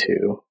talking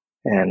to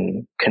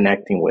and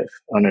connecting with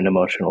on an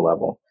emotional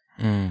level.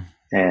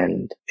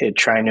 And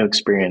trying to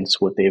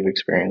experience what they've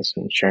experienced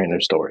and sharing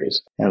their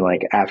stories. And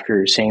like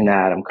after seeing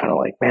that, I'm kind of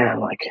like, man,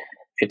 like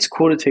it's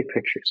cool to take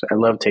pictures. I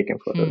love taking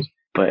photos,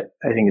 but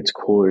I think it's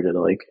cooler to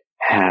like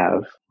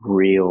have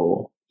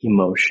real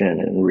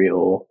emotion and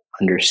real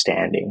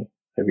understanding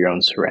of your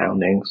own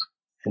surroundings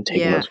and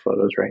taking those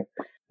photos, right?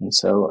 And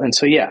so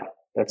yeah,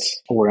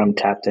 that's where I'm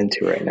tapped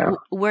into right now.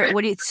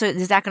 So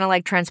is that going to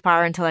like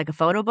transpire into like a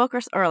photo book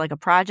or like a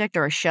project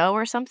or a show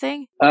or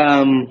something?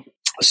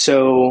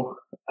 So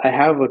I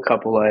have a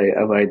couple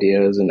of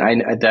ideas, and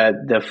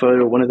the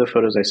photo, one of the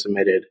photos I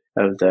submitted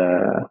of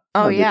the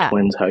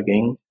twins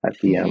hugging at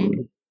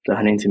the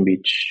Huntington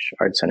Beach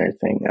Art Center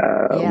thing.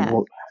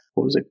 What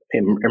was it?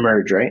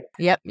 Emerge, right?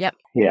 Yep.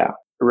 Yeah.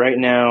 right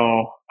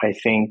now, I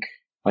think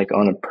like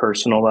on a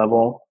personal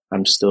level,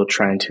 I'm still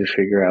trying to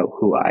figure out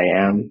who I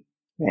am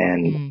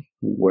and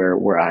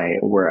where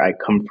I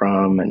come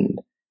from and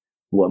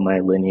what my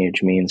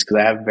lineage means. Cause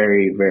I have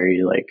very,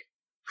 very like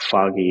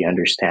foggy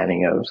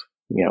understanding of,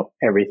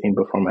 everything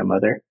before my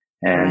mother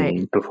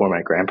and before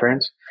my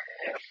grandparents.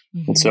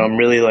 And so I'm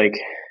really like,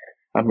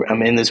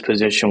 I'm in this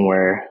position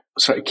where,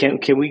 sorry, can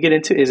we get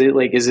into, is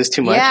this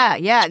too much?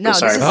 Yeah. No,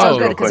 sorry, this is so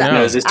good.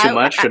 No, is this too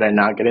much? Should I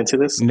not get into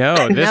this?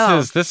 No,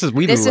 this is,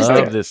 we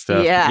love this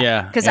stuff.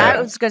 Yeah. Because I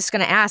was just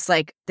going to ask,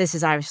 like, this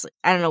is obviously,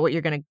 I don't know what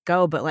you're going to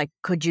go, but like,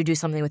 could you do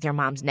something with your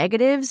mom's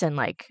negatives and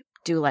like,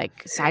 do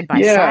like side by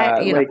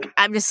side?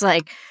 I'm just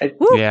like,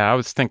 I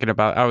was thinking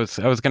about, I was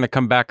going to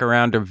come back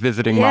around to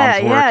visiting mom's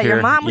work here. Yeah,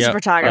 your mom was a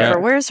photographer.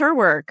 Yeah. Where's her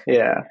work?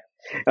 Yeah.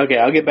 Okay,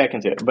 I'll get back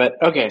into it. But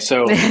okay,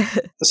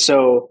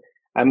 so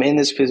I'm in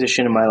this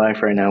position in my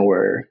life right now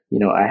where,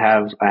 I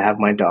have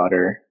my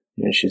daughter,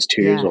 she's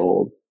 2 years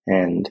old,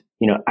 and,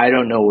 I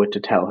don't know what to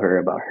tell her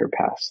about her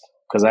past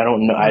because I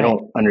don't know, I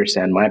don't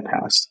understand my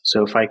past.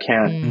 So if I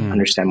can't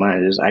understand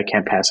mine, I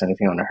can't pass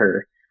anything on to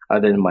her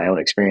other than my own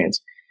experience.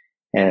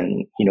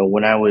 And,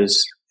 when I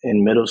was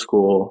in middle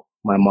school,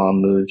 my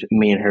mom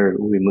me and her,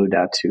 we moved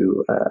out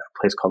to a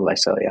place called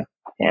Visalia.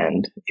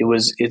 And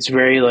it's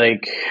very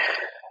like,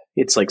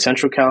 it's like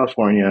Central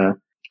California,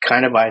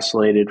 kind of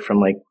isolated from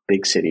like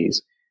big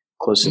cities.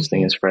 Closest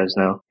thing is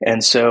Fresno.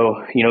 And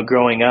so,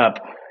 growing up,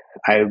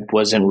 I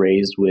wasn't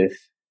raised with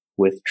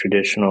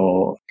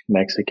traditional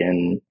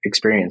Mexican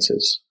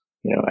experiences.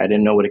 I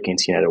didn't know what a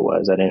quinceañera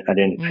was.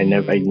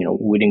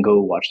 We didn't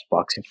go watch the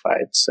boxing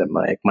fights at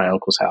my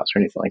uncle's house or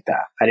anything like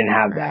that. I didn't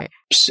have that.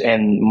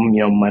 And,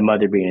 my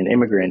mother being an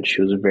immigrant,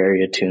 she was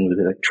very attuned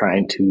with like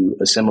trying to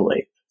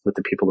assimilate with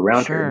the people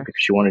around her because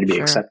she wanted to be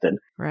accepted.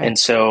 Right. And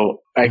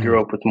so I grew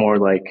up with more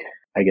like,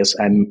 I guess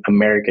I'm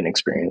American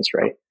experience,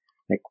 right?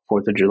 Like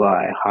 4th of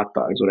July, hot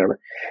dogs, whatever.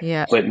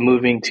 Yeah. But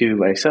moving to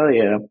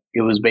Visalia,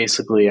 it was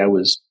basically, I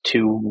was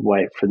too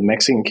white for the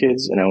Mexican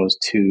kids and I was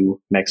too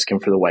Mexican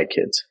for the white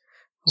kids.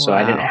 So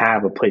I didn't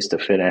have a place to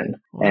fit in.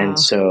 Wow. And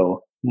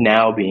so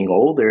now being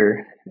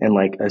older and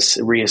like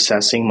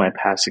reassessing my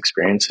past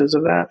experiences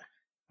of that,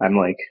 I'm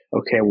like,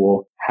 okay,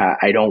 well,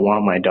 I don't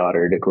want my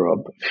daughter to grow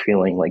up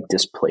feeling like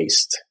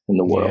displaced in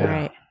the world.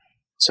 Yeah. Right.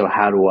 So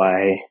how do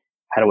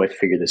I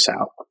figure this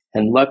out?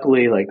 And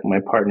luckily, like my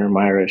partner,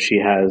 Myra, she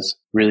has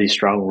really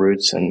strong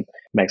roots in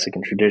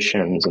Mexican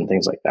traditions and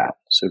things like that.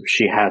 So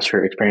she has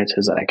her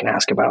experiences that I can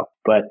ask about.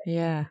 But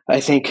I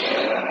think,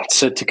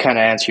 so to kind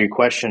of answer your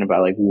question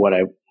about like what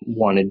I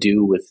want to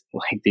do with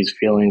like these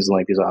feelings and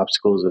like these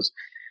obstacles is,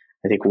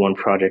 I think one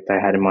project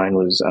I had in mind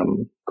was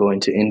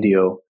going to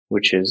Indio,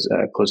 which is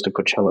close to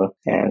Coachella.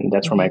 And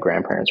that's where my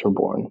grandparents were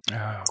born.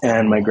 Oh,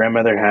 and my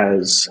grandmother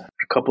has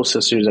a couple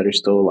sisters that are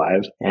still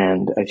alive.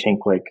 And I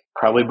think like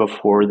probably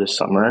before the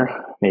summer,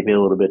 maybe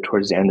a little bit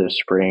towards the end of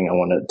spring, I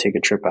want to take a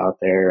trip out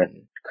there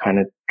and kind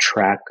of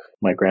track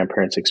my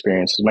grandparents'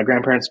 experiences. My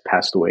grandparents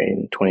passed away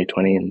in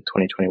 2020 and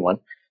 2021,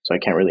 so I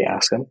can't really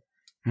ask them.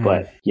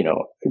 But,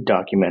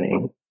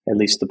 documenting at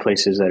least the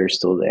places that are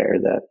still there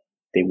that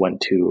they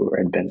went to or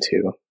had been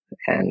to.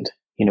 And,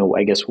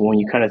 I guess when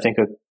you kind of think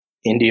of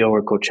Indio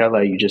or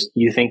Coachella,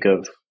 you think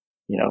of,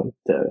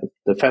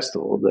 the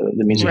festival,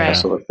 the music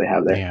festival that they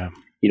have there. Yeah.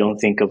 You don't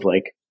think of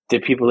like the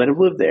people that have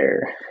lived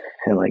there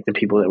and like the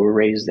people that were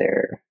raised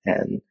there.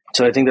 And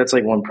so I think that's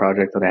like one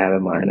project that I have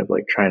in mind of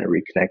like trying to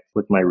reconnect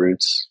with my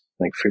roots,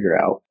 like figure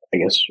out, I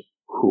guess,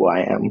 who I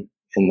am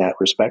in that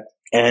respect.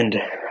 And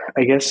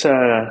I guess,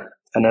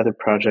 another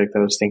project I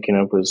was thinking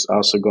of was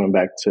also going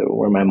back to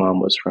where my mom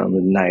was from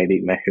in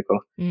Nayarit, Mexico,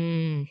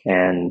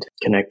 and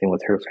connecting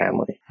with her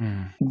family.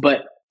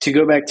 But to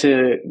go back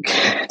to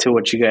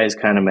what you guys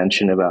kind of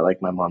mentioned about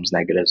like my mom's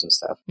negatives and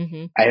stuff,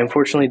 I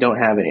unfortunately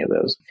don't have any of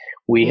those.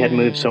 We had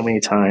moved so many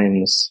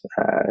times.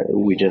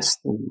 We just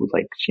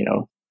like,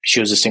 she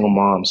was a single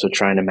mom. So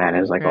trying to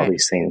manage like all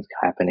these things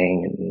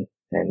happening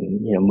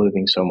and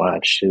moving so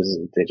much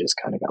they just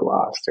kind of got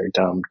lost or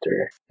dumped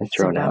or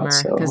thrown out.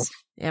 So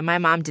my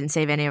mom didn't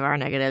save any of our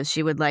negatives.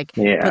 She would like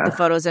put the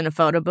photos in a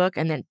photo book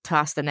and then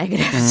toss the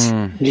negatives.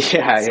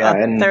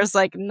 And there's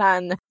like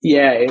none.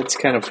 Yeah, it's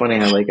kind of funny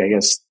how like I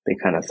guess they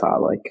kind of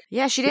thought like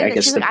she didn't. I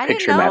guess the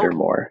picture mattered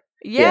more.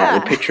 Yeah,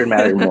 the picture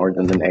mattered more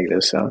than the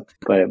negative. So,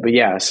 but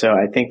yeah, so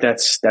I think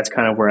that's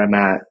kind of where I'm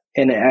at,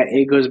 and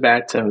it goes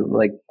back to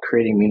like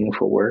creating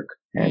meaningful work.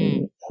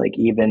 And like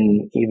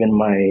even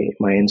my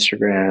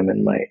Instagram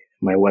and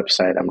my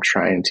website, I'm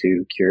trying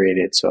to curate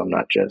it so I'm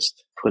not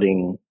just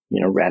putting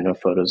random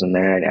photos in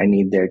there. I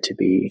need there to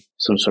be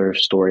some sort of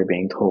story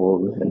being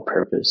told and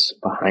purpose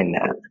behind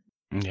that.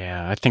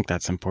 Yeah, I think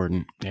that's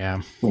important.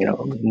 Yeah,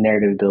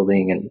 narrative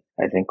building, and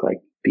I think like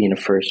being a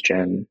first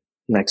gen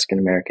Mexican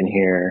American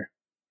here,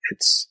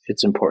 it's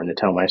important to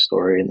tell my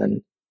story and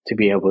then to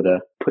be able to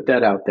put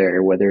that out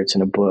there, whether it's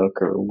in a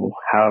book or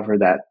however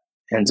that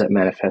ends up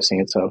manifesting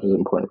itself is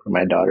important for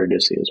my daughter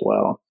to see as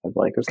well. Of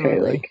like, okay,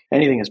 like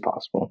anything is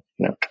possible,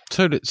 you know?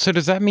 So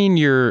does that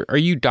mean are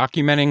you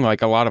documenting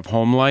like a lot of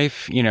home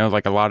life, you know,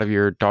 like a lot of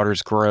your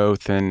daughter's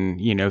growth and,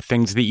 you know,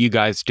 things that you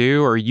guys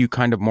do? Or are you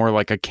kind of more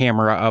like a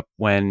camera up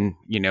when,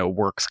 you know,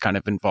 work's kind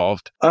of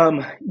involved?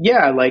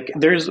 Yeah, like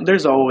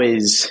there's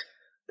always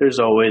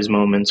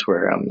moments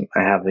where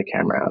I have the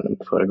camera out and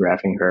I'm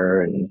photographing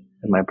her and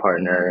my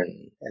partner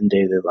and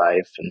daily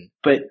life,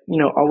 but you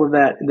know, all of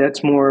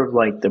that's more of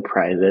like the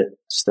private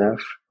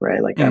stuff,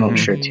 right? Like I don't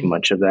share too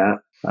much of that.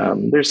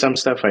 There's some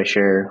stuff I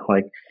share,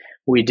 like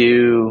we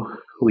do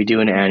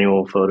an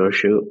annual photo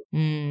shoot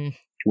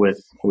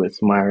with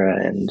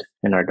Myra and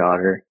our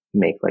daughter,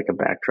 make like a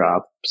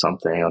backdrop,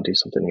 something. I'll do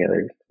something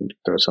together,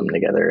 throw something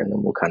together, and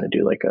then we'll kind of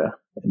do like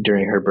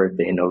during her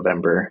birthday in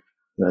November,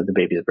 the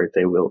baby's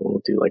birthday,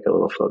 we'll do like a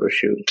little photo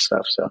shoot and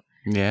stuff. So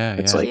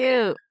it's like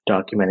cute.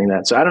 Documenting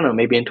that. So I don't know,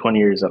 maybe in 20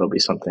 years that'll be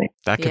something.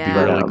 That could be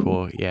really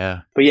cool.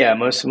 Yeah. But yeah,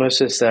 most of the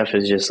stuff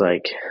is just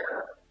like,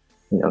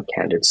 you know,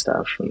 candid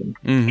stuff and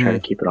trying to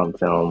keep it on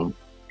film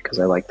because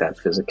I like that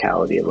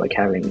physicality of like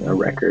having a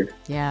record.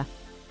 Yeah.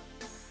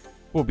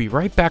 We'll be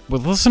right back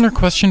with listener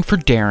question for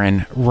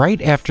Darren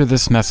right after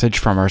this message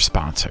from our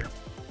sponsor.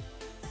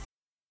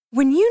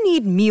 When you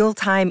need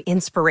mealtime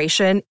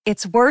inspiration,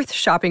 it's worth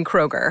shopping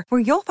Kroger, where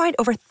you'll find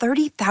over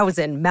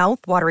 30,000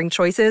 mouth-watering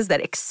choices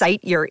that excite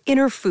your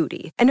inner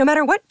foodie. And no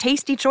matter what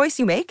tasty choice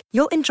you make,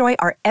 you'll enjoy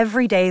our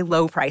everyday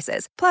low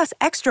prices, plus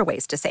extra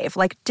ways to save,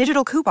 like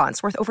digital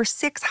coupons worth over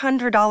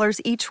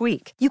 $600 each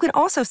week. You can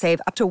also save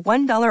up to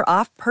 $1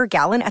 off per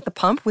gallon at the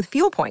pump with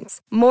fuel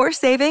points. More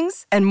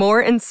savings and more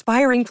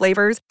inspiring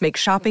flavors make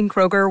shopping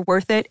Kroger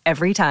worth it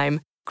every time.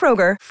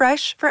 Kroger,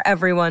 fresh for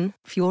everyone.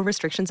 Fuel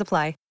restrictions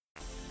apply.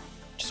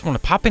 Just want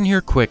to pop in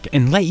here quick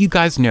and let you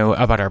guys know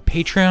about our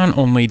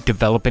Patreon-only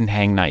Develop and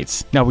Hang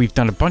nights. Now, we've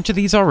done a bunch of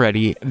these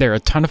already. They're a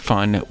ton of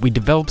fun. We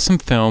develop some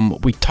film,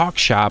 we talk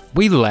shop,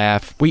 we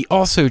laugh. We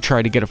also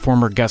try to get a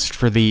former guest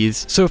for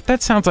these. So if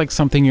that sounds like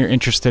something you're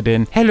interested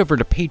in, head over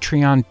to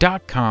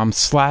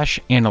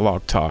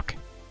patreon.com/analogtalk.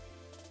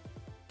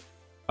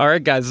 All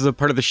right, guys, this is a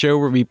part of the show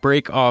where we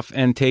break off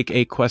and take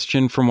a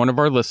question from one of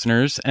our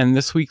listeners. And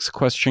this week's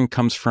question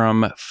comes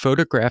from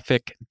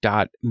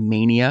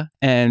photographic.mania.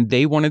 And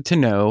they wanted to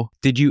know,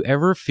 did you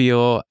ever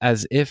feel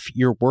as if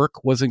your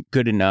work wasn't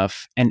good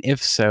enough? And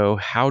if so,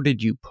 how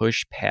did you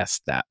push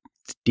past that?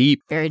 It's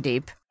deep. Very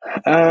deep.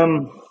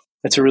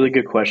 That's a really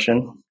good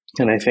question.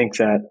 And I think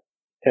that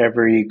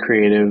every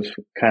creative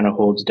kind of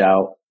holds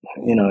doubt,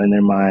 you know, in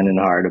their mind and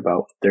heart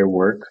about their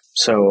work.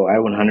 So I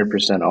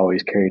 100%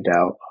 always carry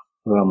doubt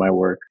about my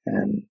work.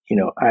 And, you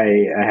know,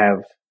 I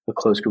have a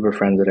close group of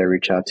friends that I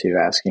reach out to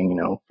asking, you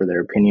know, for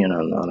their opinion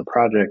on a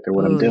project or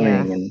what I'm doing.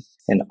 Yeah.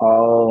 And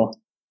all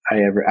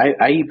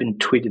I even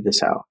tweeted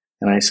this out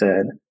and I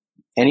said,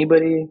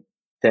 anybody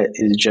that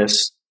is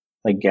just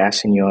like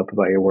gassing you up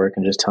about your work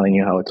and just telling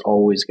you how it's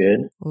always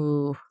good,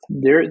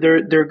 they're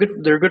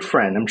a good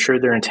friend. I'm sure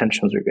their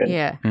intentions are good.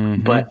 Yeah.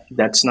 But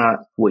that's not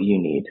what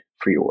you need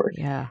for your work.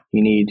 Yeah.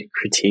 You need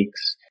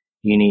critiques.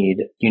 You need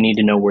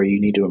to know where you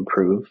need to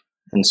improve.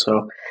 And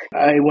so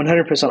I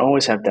 100%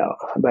 always have doubt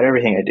about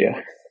everything I do.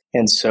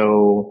 And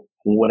so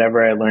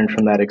whatever I learned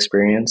from that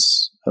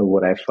experience, of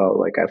what I felt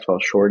like I fell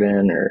short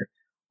in,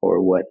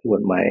 or what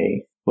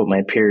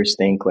my peers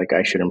think like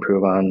I should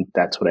improve on,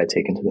 that's what I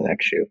take into the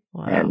next shoot.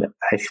 Wow. And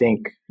I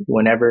think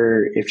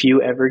if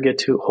you ever get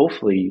to,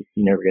 hopefully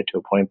you never get to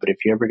a point, but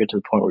if you ever get to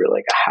the point where you're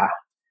like, aha,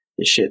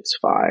 this shit's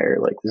fire,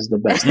 like this is the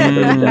best I've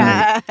ever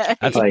done.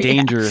 That's like,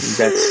 dangerous.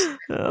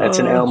 That's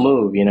an L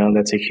move, you know,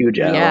 that's a huge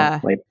L. Yeah.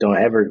 Like don't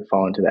ever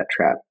fall into that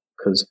trap,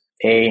 because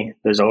A,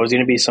 there's always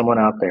going to be someone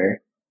out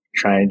there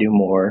trying to do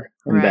more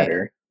and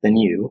better than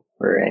you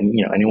or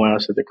anyone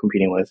else that they're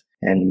competing with.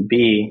 And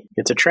B,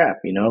 it's a trap,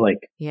 you know,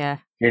 like your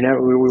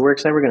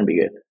work's never going to be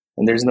good.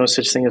 And there's no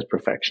such thing as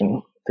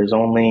perfection. There's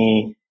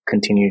only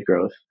continued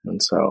growth.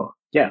 And so,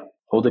 yeah,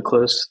 hold it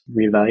close,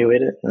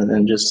 reevaluate it, and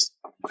then just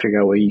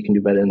figure out what you can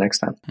do better next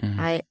time.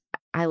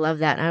 I love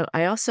that. And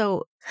I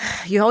also,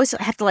 you always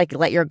have to like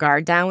let your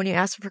guard down when you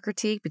ask for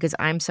critique, because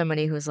I'm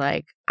somebody who's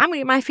like, I'm going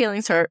to get my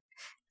feelings hurt.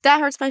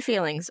 That hurts my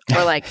feelings.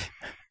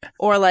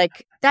 Or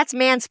like, that's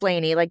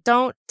mansplaining. Like,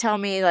 don't tell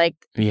me like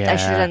I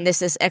should have done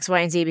this, X, Y,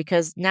 and Z,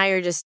 because now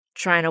you're just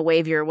trying to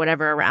wave your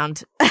whatever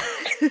around.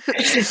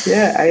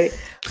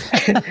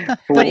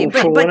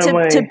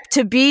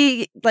 To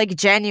be like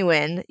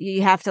genuine,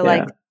 you have to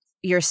like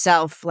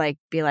yourself like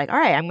be like, all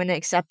right, I'm going to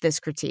accept this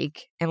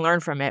critique and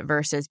learn from it,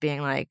 versus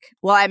being like,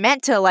 well, I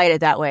meant to light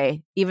it that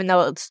way, even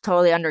though it's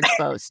totally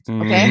underexposed.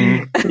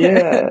 Okay.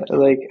 Yeah.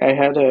 Like I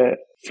had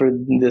for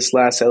this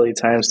last LA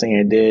Times thing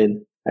I did,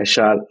 I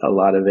shot a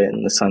lot of it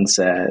in the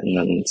sunset, and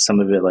then some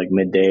of it like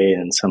midday,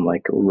 and some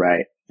like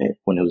when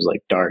it was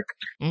like dark.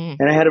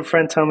 And I had a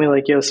friend tell me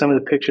like, yo, some of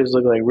the pictures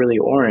look like really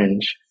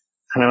orange.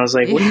 And I was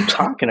like, what are you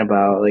talking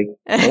about? Like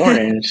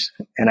orange?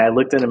 And I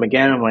looked at him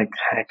again. I'm like,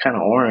 kind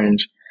of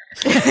orange.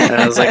 And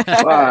I was like,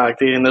 fuck,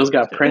 dude. And those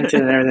got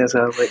printed and everything.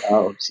 So I was like,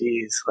 oh,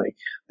 geez, like,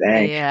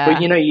 dang. Yeah.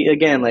 But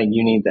again, like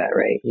you need that,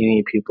 right? You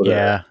need people to.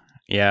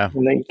 Yeah.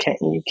 You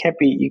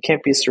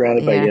can't be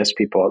surrounded by yes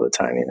people all the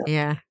time.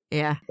 Yeah.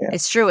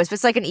 It's true.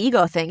 It's like an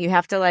ego thing. You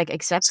have to like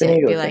accept it.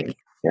 Be thing. like,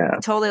 yeah,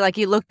 totally. Like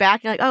you look back,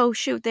 and you're like, oh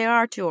shoot, they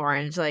are too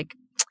orange. Like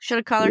should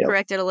have color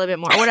corrected a little bit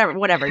more, or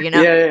whatever.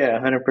 Yeah,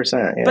 100%.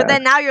 Yeah. But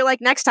then now you're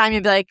like, next time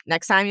you'll be like,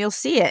 next time you'll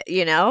see it.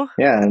 Yeah,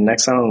 and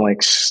next time I'm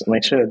like,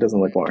 make sure it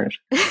doesn't look orange,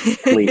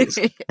 please.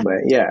 But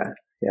yeah,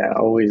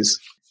 always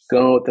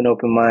go with an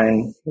open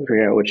mind,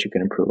 figure out what you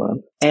can improve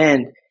on,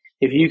 and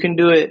if you can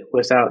do it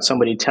without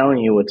somebody telling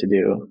you what to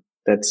do,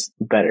 that's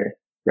better,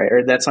 right?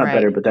 Or that's not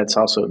better, but that's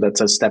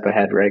a step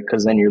ahead, right?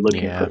 Because then you're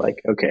looking for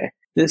like, okay,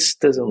 this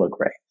doesn't look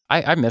right.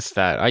 I miss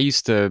that. I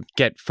used to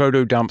get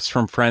photo dumps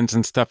from friends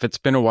and stuff. It's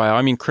been a while.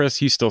 I mean, Chris,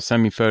 you still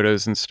send me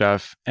photos and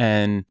stuff.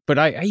 But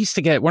I used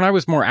to get, when I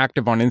was more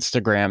active on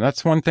Instagram,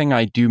 that's one thing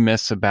I do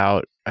miss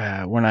about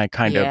when I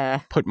kind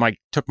of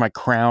took my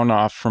crown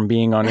off from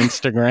being on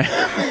Instagram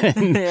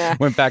and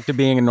went back to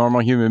being a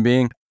normal human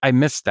being. I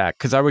missed that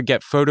because I would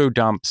get photo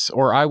dumps,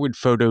 or I would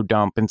photo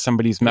dump in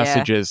somebody's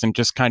messages and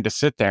just kind of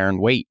sit there and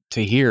wait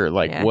to hear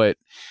what,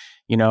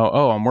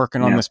 I'm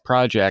working on this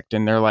project,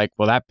 and they're like,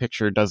 well, that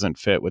picture doesn't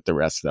fit with the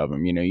rest of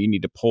them. You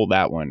need to pull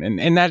that one.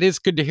 And that is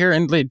good to hear.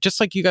 And just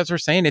like you guys were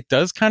saying, it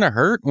does kind of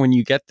hurt when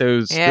you get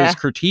those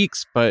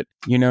critiques, but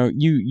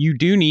you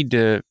do need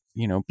to,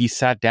 be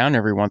sat down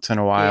every once in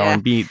a while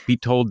and be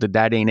told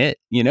that ain't it,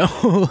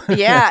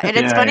 Yeah. And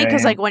it's funny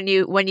because like when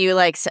you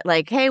like,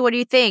 hey, what do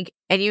you think?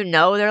 And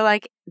they're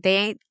like, they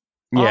ain't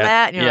all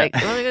that. And you're like,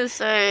 what am I going to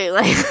say?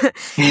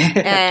 Like,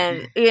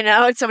 and,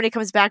 and somebody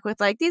comes back with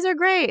like, these are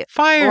great.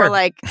 Fire. Or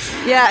like,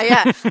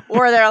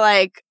 or they're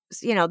like,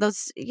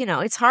 those,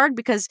 it's hard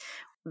because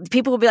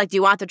people will be like, do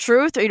you want the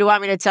truth or do you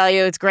want me to tell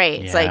you it's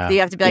great? It's like, you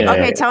have to be like,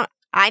 okay,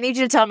 I need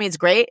you to tell me it's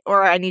great,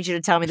 or I need you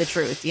to tell me the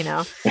truth, Yeah,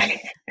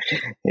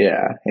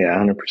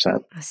 100%.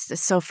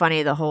 It's so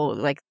funny. The whole,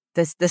 like,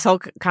 this whole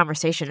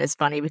conversation is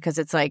funny because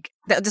it's like,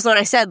 just what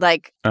I said,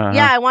 like,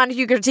 I wanted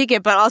you to critique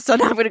it, but also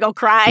now I'm going to go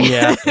cry.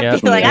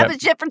 Like, I'm a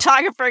shit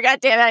photographer.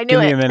 God damn it, I knew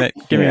it.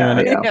 Give me a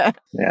minute.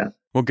 Yeah.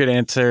 Well, good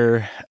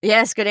answer.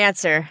 Yes, good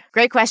answer.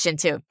 Great question,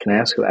 too. Can I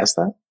ask who asked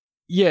that?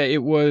 Yeah,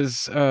 it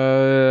was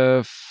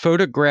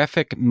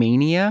Photographic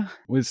Mania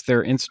was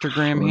their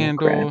Instagram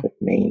handle. Photographic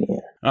Mania.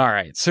 All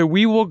right, so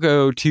we will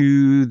go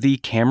to the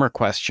camera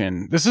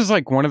question. This is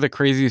like one of the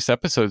craziest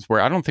episodes where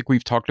I don't think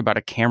we've talked about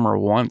a camera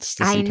once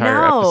this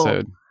entire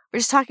episode. We're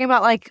just talking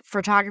about like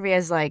photography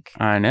as like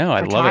I know,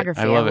 I love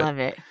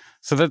it.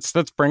 So let's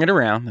bring it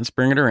around.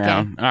 Okay.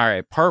 All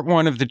right, part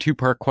one of the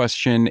two-part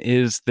question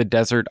is the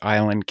desert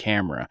island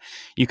camera.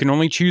 You can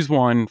only choose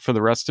one for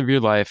the rest of your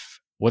life.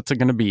 What's it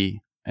going to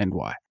be and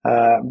why?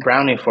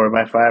 Brownie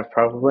 4x5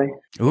 probably.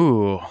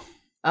 Ooh.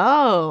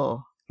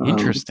 Oh.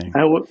 Interesting.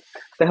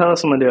 The hell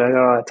else am I gonna do? I got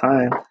all that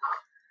time.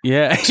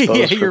 Yeah,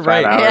 you're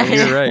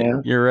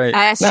right. You're right.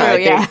 That's true.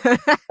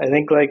 I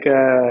think like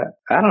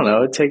I don't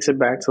know. It takes it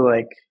back to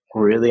like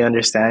really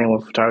understanding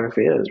what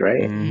photography is,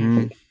 right?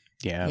 Mm-hmm.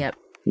 Yeah. Yep.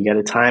 You got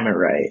to time it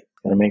right.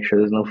 Got to make sure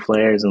there's no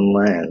flares in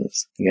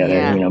lens. You got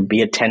to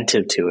be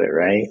attentive to it,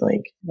 right?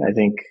 Like I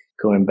think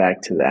going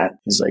back to that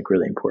is like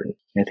really important.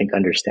 I think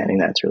understanding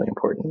that's really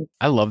important.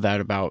 I love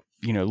that about,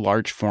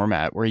 large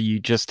format where you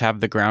just have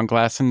the ground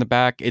glass in the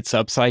back. It's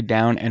upside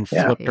down and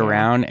flipped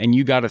around, and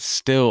you got to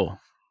still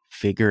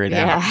figure it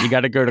out. You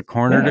got to go to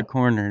corner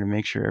to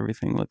make sure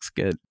everything looks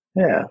good.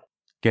 Yeah.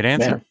 Good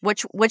answer. Yeah.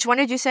 Which one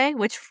did you say?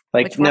 Which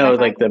like which no,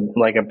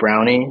 like a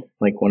brownie,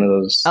 like one of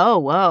those. Oh,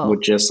 whoa.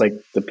 With just like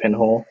the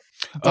pinhole.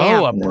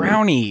 Damn. Oh, a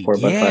brownie.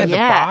 Yeah, the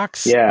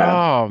box. Yeah.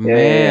 Oh man.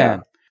 Yeah.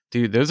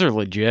 Dude, those are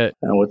legit.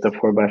 With the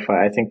 4x5,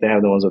 I think they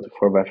have the ones with the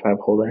 4x5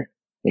 holder.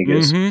 You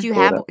guys do you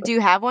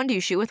have one? Do you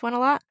shoot with one a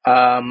lot?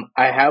 I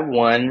have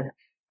one.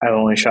 I've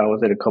only shot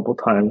with it a couple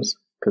times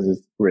because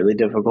it's really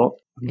difficult.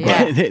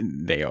 Yeah,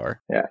 they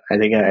are. Yeah, I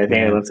think I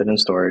left it in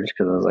storage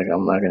because I was like,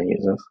 I'm not going to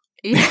use this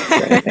for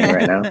anything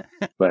right now.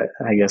 But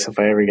I guess if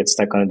I ever get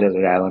stuck on a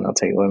desert island, I'll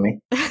take it with me.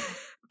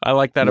 I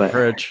like that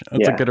approach.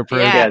 That's a good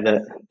approach. Yeah,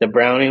 the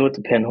brownie with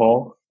the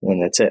pinhole,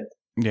 and that's it.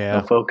 Yeah.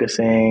 No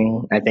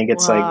focusing. I think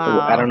it's like,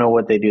 I don't know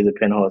what they do the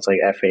pinhole. It's like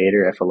F8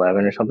 or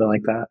F11 or something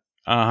like that.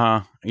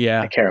 Uh-huh.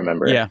 Yeah. I can't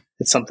remember. Yeah.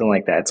 It's something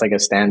like that. It's like a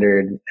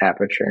standard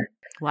aperture.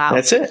 Wow.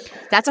 That's it.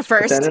 That's a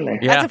first. Put that in there.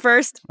 Yeah. That's a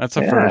first. That's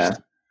a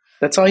first.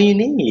 That's all you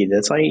need.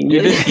 That's all you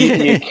need.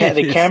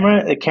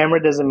 The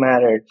camera doesn't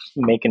matter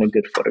making a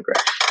good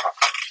photograph.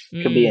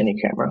 It could be any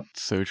camera.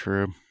 So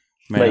true.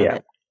 Man. But yeah.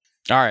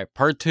 All right,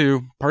 part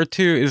two. Part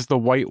two is the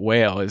white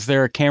whale. Is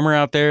there a camera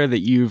out there that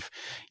you've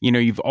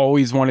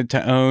always wanted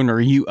to own, or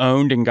you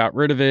owned and got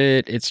rid of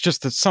it? It's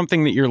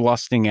something that you're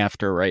lusting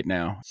after right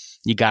now.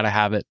 You got to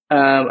have it.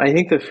 I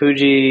think the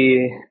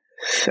Fuji,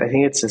 I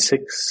think it's a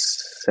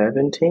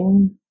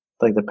 617,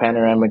 like the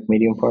panoramic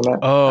medium format.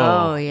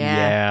 Oh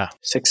yeah.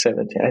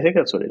 617. I think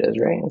that's what it is,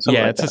 right?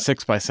 Yeah, it's a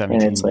 6x17.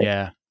 And it's like,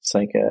 it's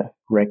like a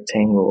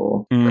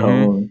rectangle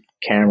cone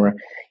camera.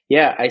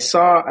 Yeah, I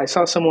saw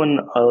someone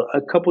a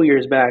couple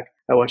years back.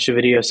 I watched a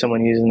video of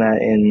someone using that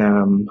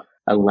in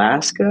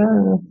Alaska.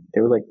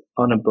 They were like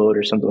on a boat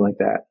or something like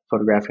that,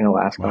 photographing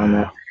Alaska on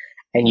that.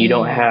 And you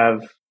don't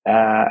have,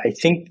 I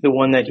think the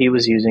one that he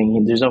was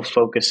using, there's no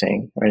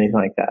focusing or anything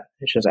like that.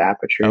 It's just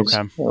apertures.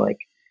 Okay. Like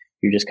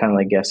you're just kind of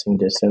like guessing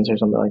distance or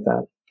something like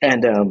that.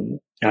 And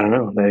I don't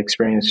know, the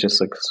experience just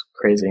looks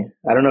crazy.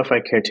 I don't know if I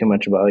care too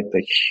much about like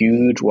the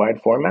huge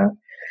wide format,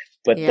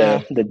 but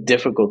the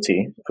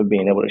difficulty of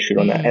being able to shoot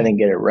on that and then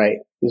get it right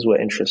is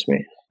what interests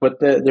me. But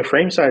the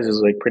frame size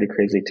is like pretty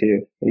crazy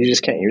too. You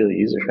just can't really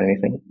use it for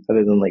anything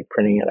other than like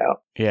printing it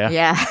out.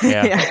 Yeah.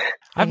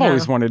 I've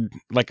always wanted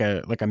like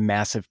a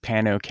massive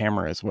pano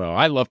camera as well.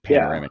 I love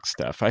panoramic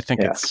stuff. I think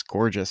it's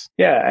gorgeous.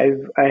 Yeah,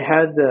 I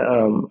had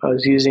I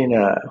was using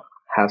a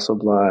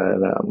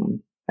Hasselblad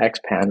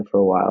X-Pan for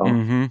a while,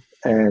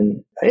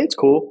 and it's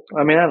cool.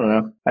 I mean, I don't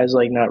know. I was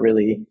like not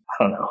really.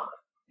 I don't know.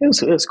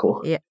 It was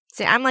cool. Yeah.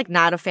 See, I'm like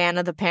not a fan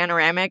of the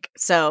panoramic,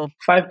 so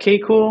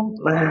 5K cool?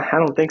 I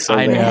don't think so.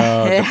 I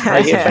know.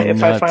 Like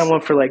if I find one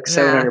for like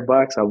 $700,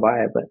 I'll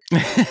buy it. But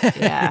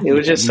it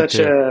was just such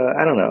a.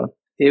 I don't know.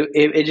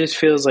 It just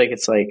feels like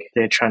it's like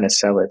they're trying to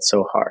sell it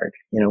so hard.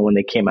 You know, when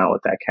they came out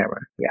with that camera,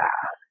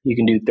 you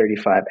can do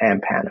 35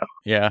 and pano.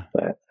 Yeah,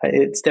 but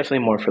it's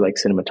definitely more for like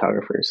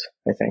cinematographers,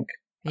 I think.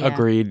 Yeah.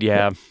 Agreed.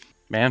 Yeah,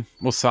 man.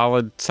 Well,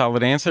 solid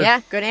answer.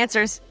 Yeah, good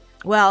answers.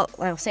 Well,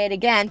 I'll say it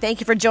again.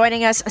 Thank you for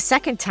joining us a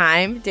second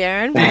time,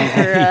 Darren,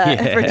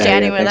 for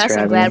chatting with us.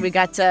 I'm glad we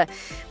had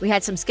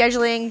some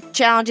scheduling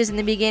challenges in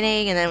the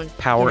beginning, and then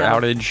power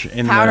outage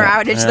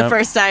the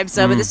first time.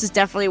 So, but this is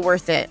definitely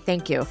worth it.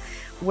 Thank you.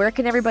 Where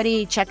can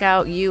everybody check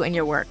out you and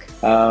your work?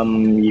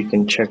 You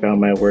can check out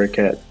my work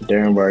at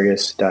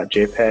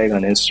darrenvargas.jpg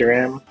on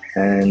Instagram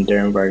and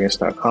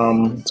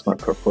darrenvargas.com. It's my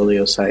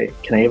portfolio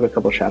site. Can I give a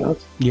couple shout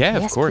outs? Yeah,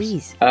 of course.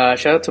 Please.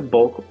 Shout out to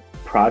Bulk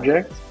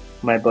Project.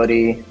 My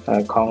buddy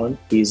Colin,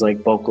 he's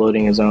like bulk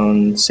loading his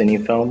own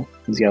cine film.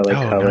 He's got like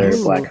color,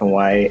 black and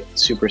white,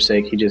 super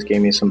sick. He just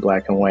gave me some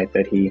black and white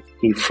that he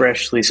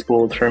freshly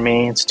spooled for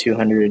me. It's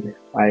 200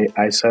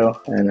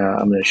 ISO, and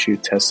I'm gonna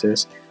test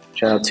this.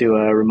 Shout out to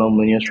Ramon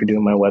Munoz for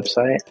doing my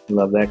website.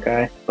 Love that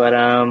guy. But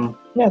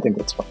I think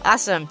that's fun.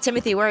 Awesome.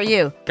 Timothy, where are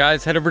you?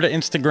 Guys, head over to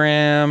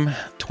Instagram,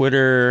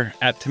 Twitter,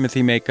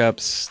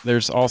 @TimothyMakeups.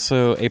 There's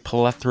also a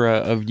plethora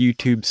of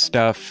YouTube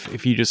stuff.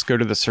 If you just go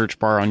to the search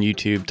bar on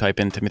YouTube, type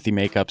in Timothy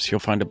Makeups, you'll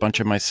find a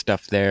bunch of my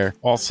stuff there.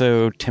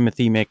 Also,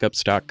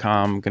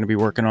 timothymakeups.com. I'm going to be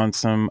working on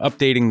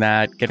updating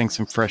that, getting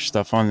some fresh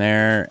stuff on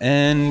there,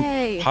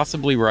 and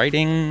possibly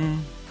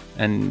writing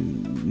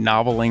and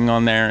noveling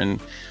on there and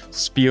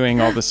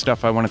spewing all the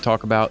stuff I want to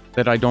talk about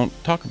that I don't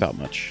talk about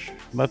much.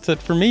 That's it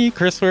for me.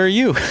 Chris, where are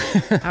you? All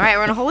right,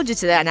 we're gonna hold you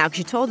to that now because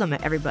you told them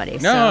everybody.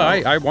 No,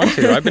 I want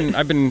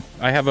to.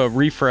 I have a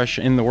refresh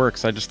in the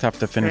works. I just have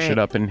to finish it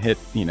up and hit,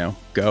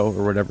 go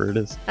or whatever it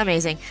is.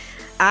 Amazing.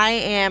 I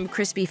am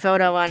Crispy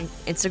Photo on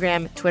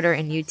Instagram, Twitter,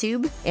 and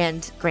YouTube,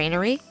 and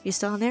Grainery. You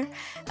still on there?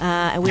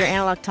 And we are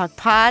Analog Talk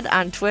Pod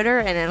on Twitter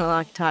and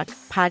Analog Talk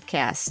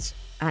Podcast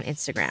on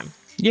Instagram.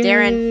 Yay.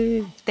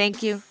 Darren,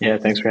 thank you. Yeah,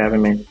 thanks for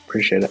having me.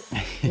 Appreciate it.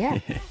 Yeah.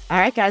 All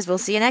right, guys. We'll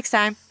see you next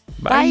time.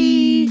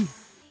 Bye.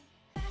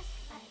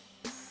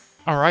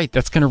 All right,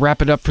 that's going to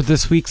wrap it up for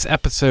this week's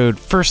episode.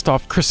 First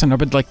off, Chris and I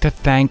would like to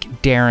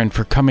thank Darren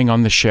for coming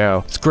on the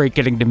show. It's great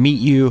getting to meet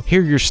you,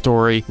 hear your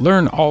story,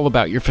 learn all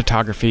about your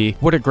photography.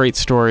 What a great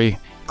story.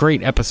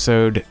 Great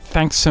episode.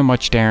 Thanks so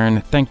much,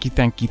 Darren. Thank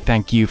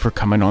you for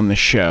coming on the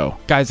show.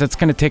 Guys, that's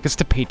going to take us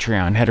to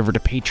Patreon. Head over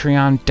to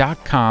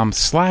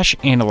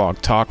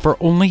patreon.com/analogtalk. For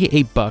only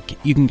 $1,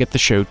 you can get the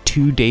show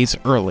 2 days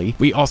early.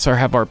 We also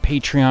have our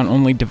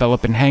Patreon-only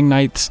Develop and Hang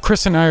nights.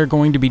 Chris and I are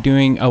going to be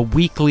doing a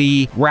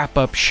weekly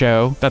wrap-up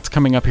show. That's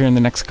coming up here in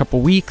the next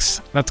couple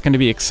weeks. That's going to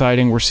be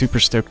exciting. We're super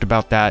stoked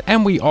about that.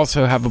 And we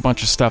also have a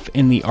bunch of stuff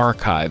in the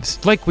archives.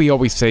 Like we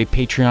always say,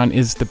 Patreon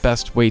is the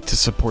best way to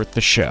support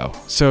the show.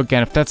 So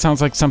again, if that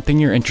sounds like something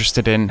you're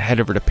interested in, head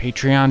over to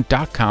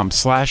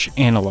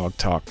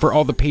patreon.com/analogtalk. For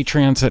all the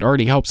Patreons that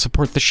already help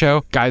support the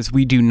show, guys,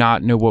 we do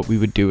not know what we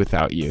would do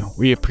without you.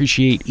 We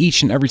appreciate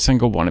each and every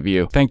single one of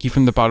you. Thank you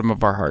from the bottom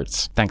of our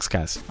hearts. Thanks,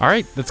 guys. All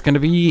right, that's going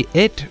to be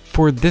it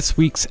for this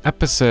week's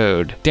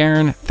episode.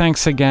 Darren,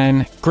 thanks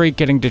again. Great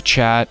getting to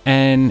chat,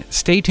 and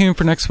stay tuned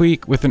for next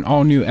week with an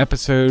all-new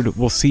episode.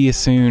 We'll see you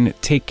soon.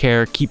 Take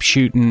care, keep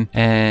shooting,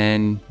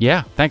 and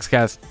yeah, thanks,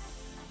 guys.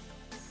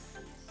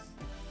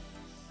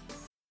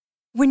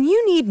 When you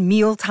need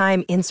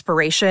mealtime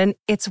inspiration,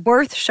 it's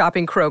worth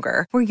shopping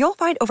Kroger, where you'll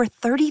find over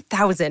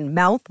 30,000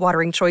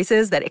 mouth-watering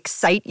choices that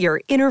excite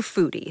your inner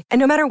foodie. And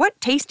no matter what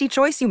tasty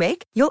choice you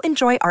make, you'll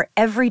enjoy our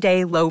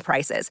everyday low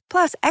prices,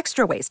 plus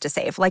extra ways to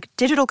save, like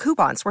digital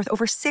coupons worth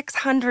over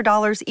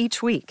 $600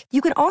 each week.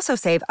 You can also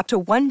save up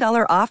to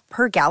 $1 off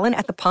per gallon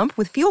at the pump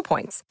with fuel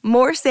points.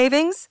 More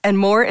savings and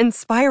more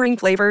inspiring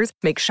flavors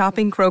make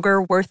shopping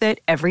Kroger worth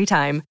it every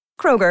time.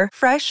 Kroger,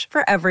 fresh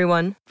for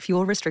everyone.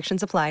 Fuel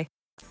restrictions apply.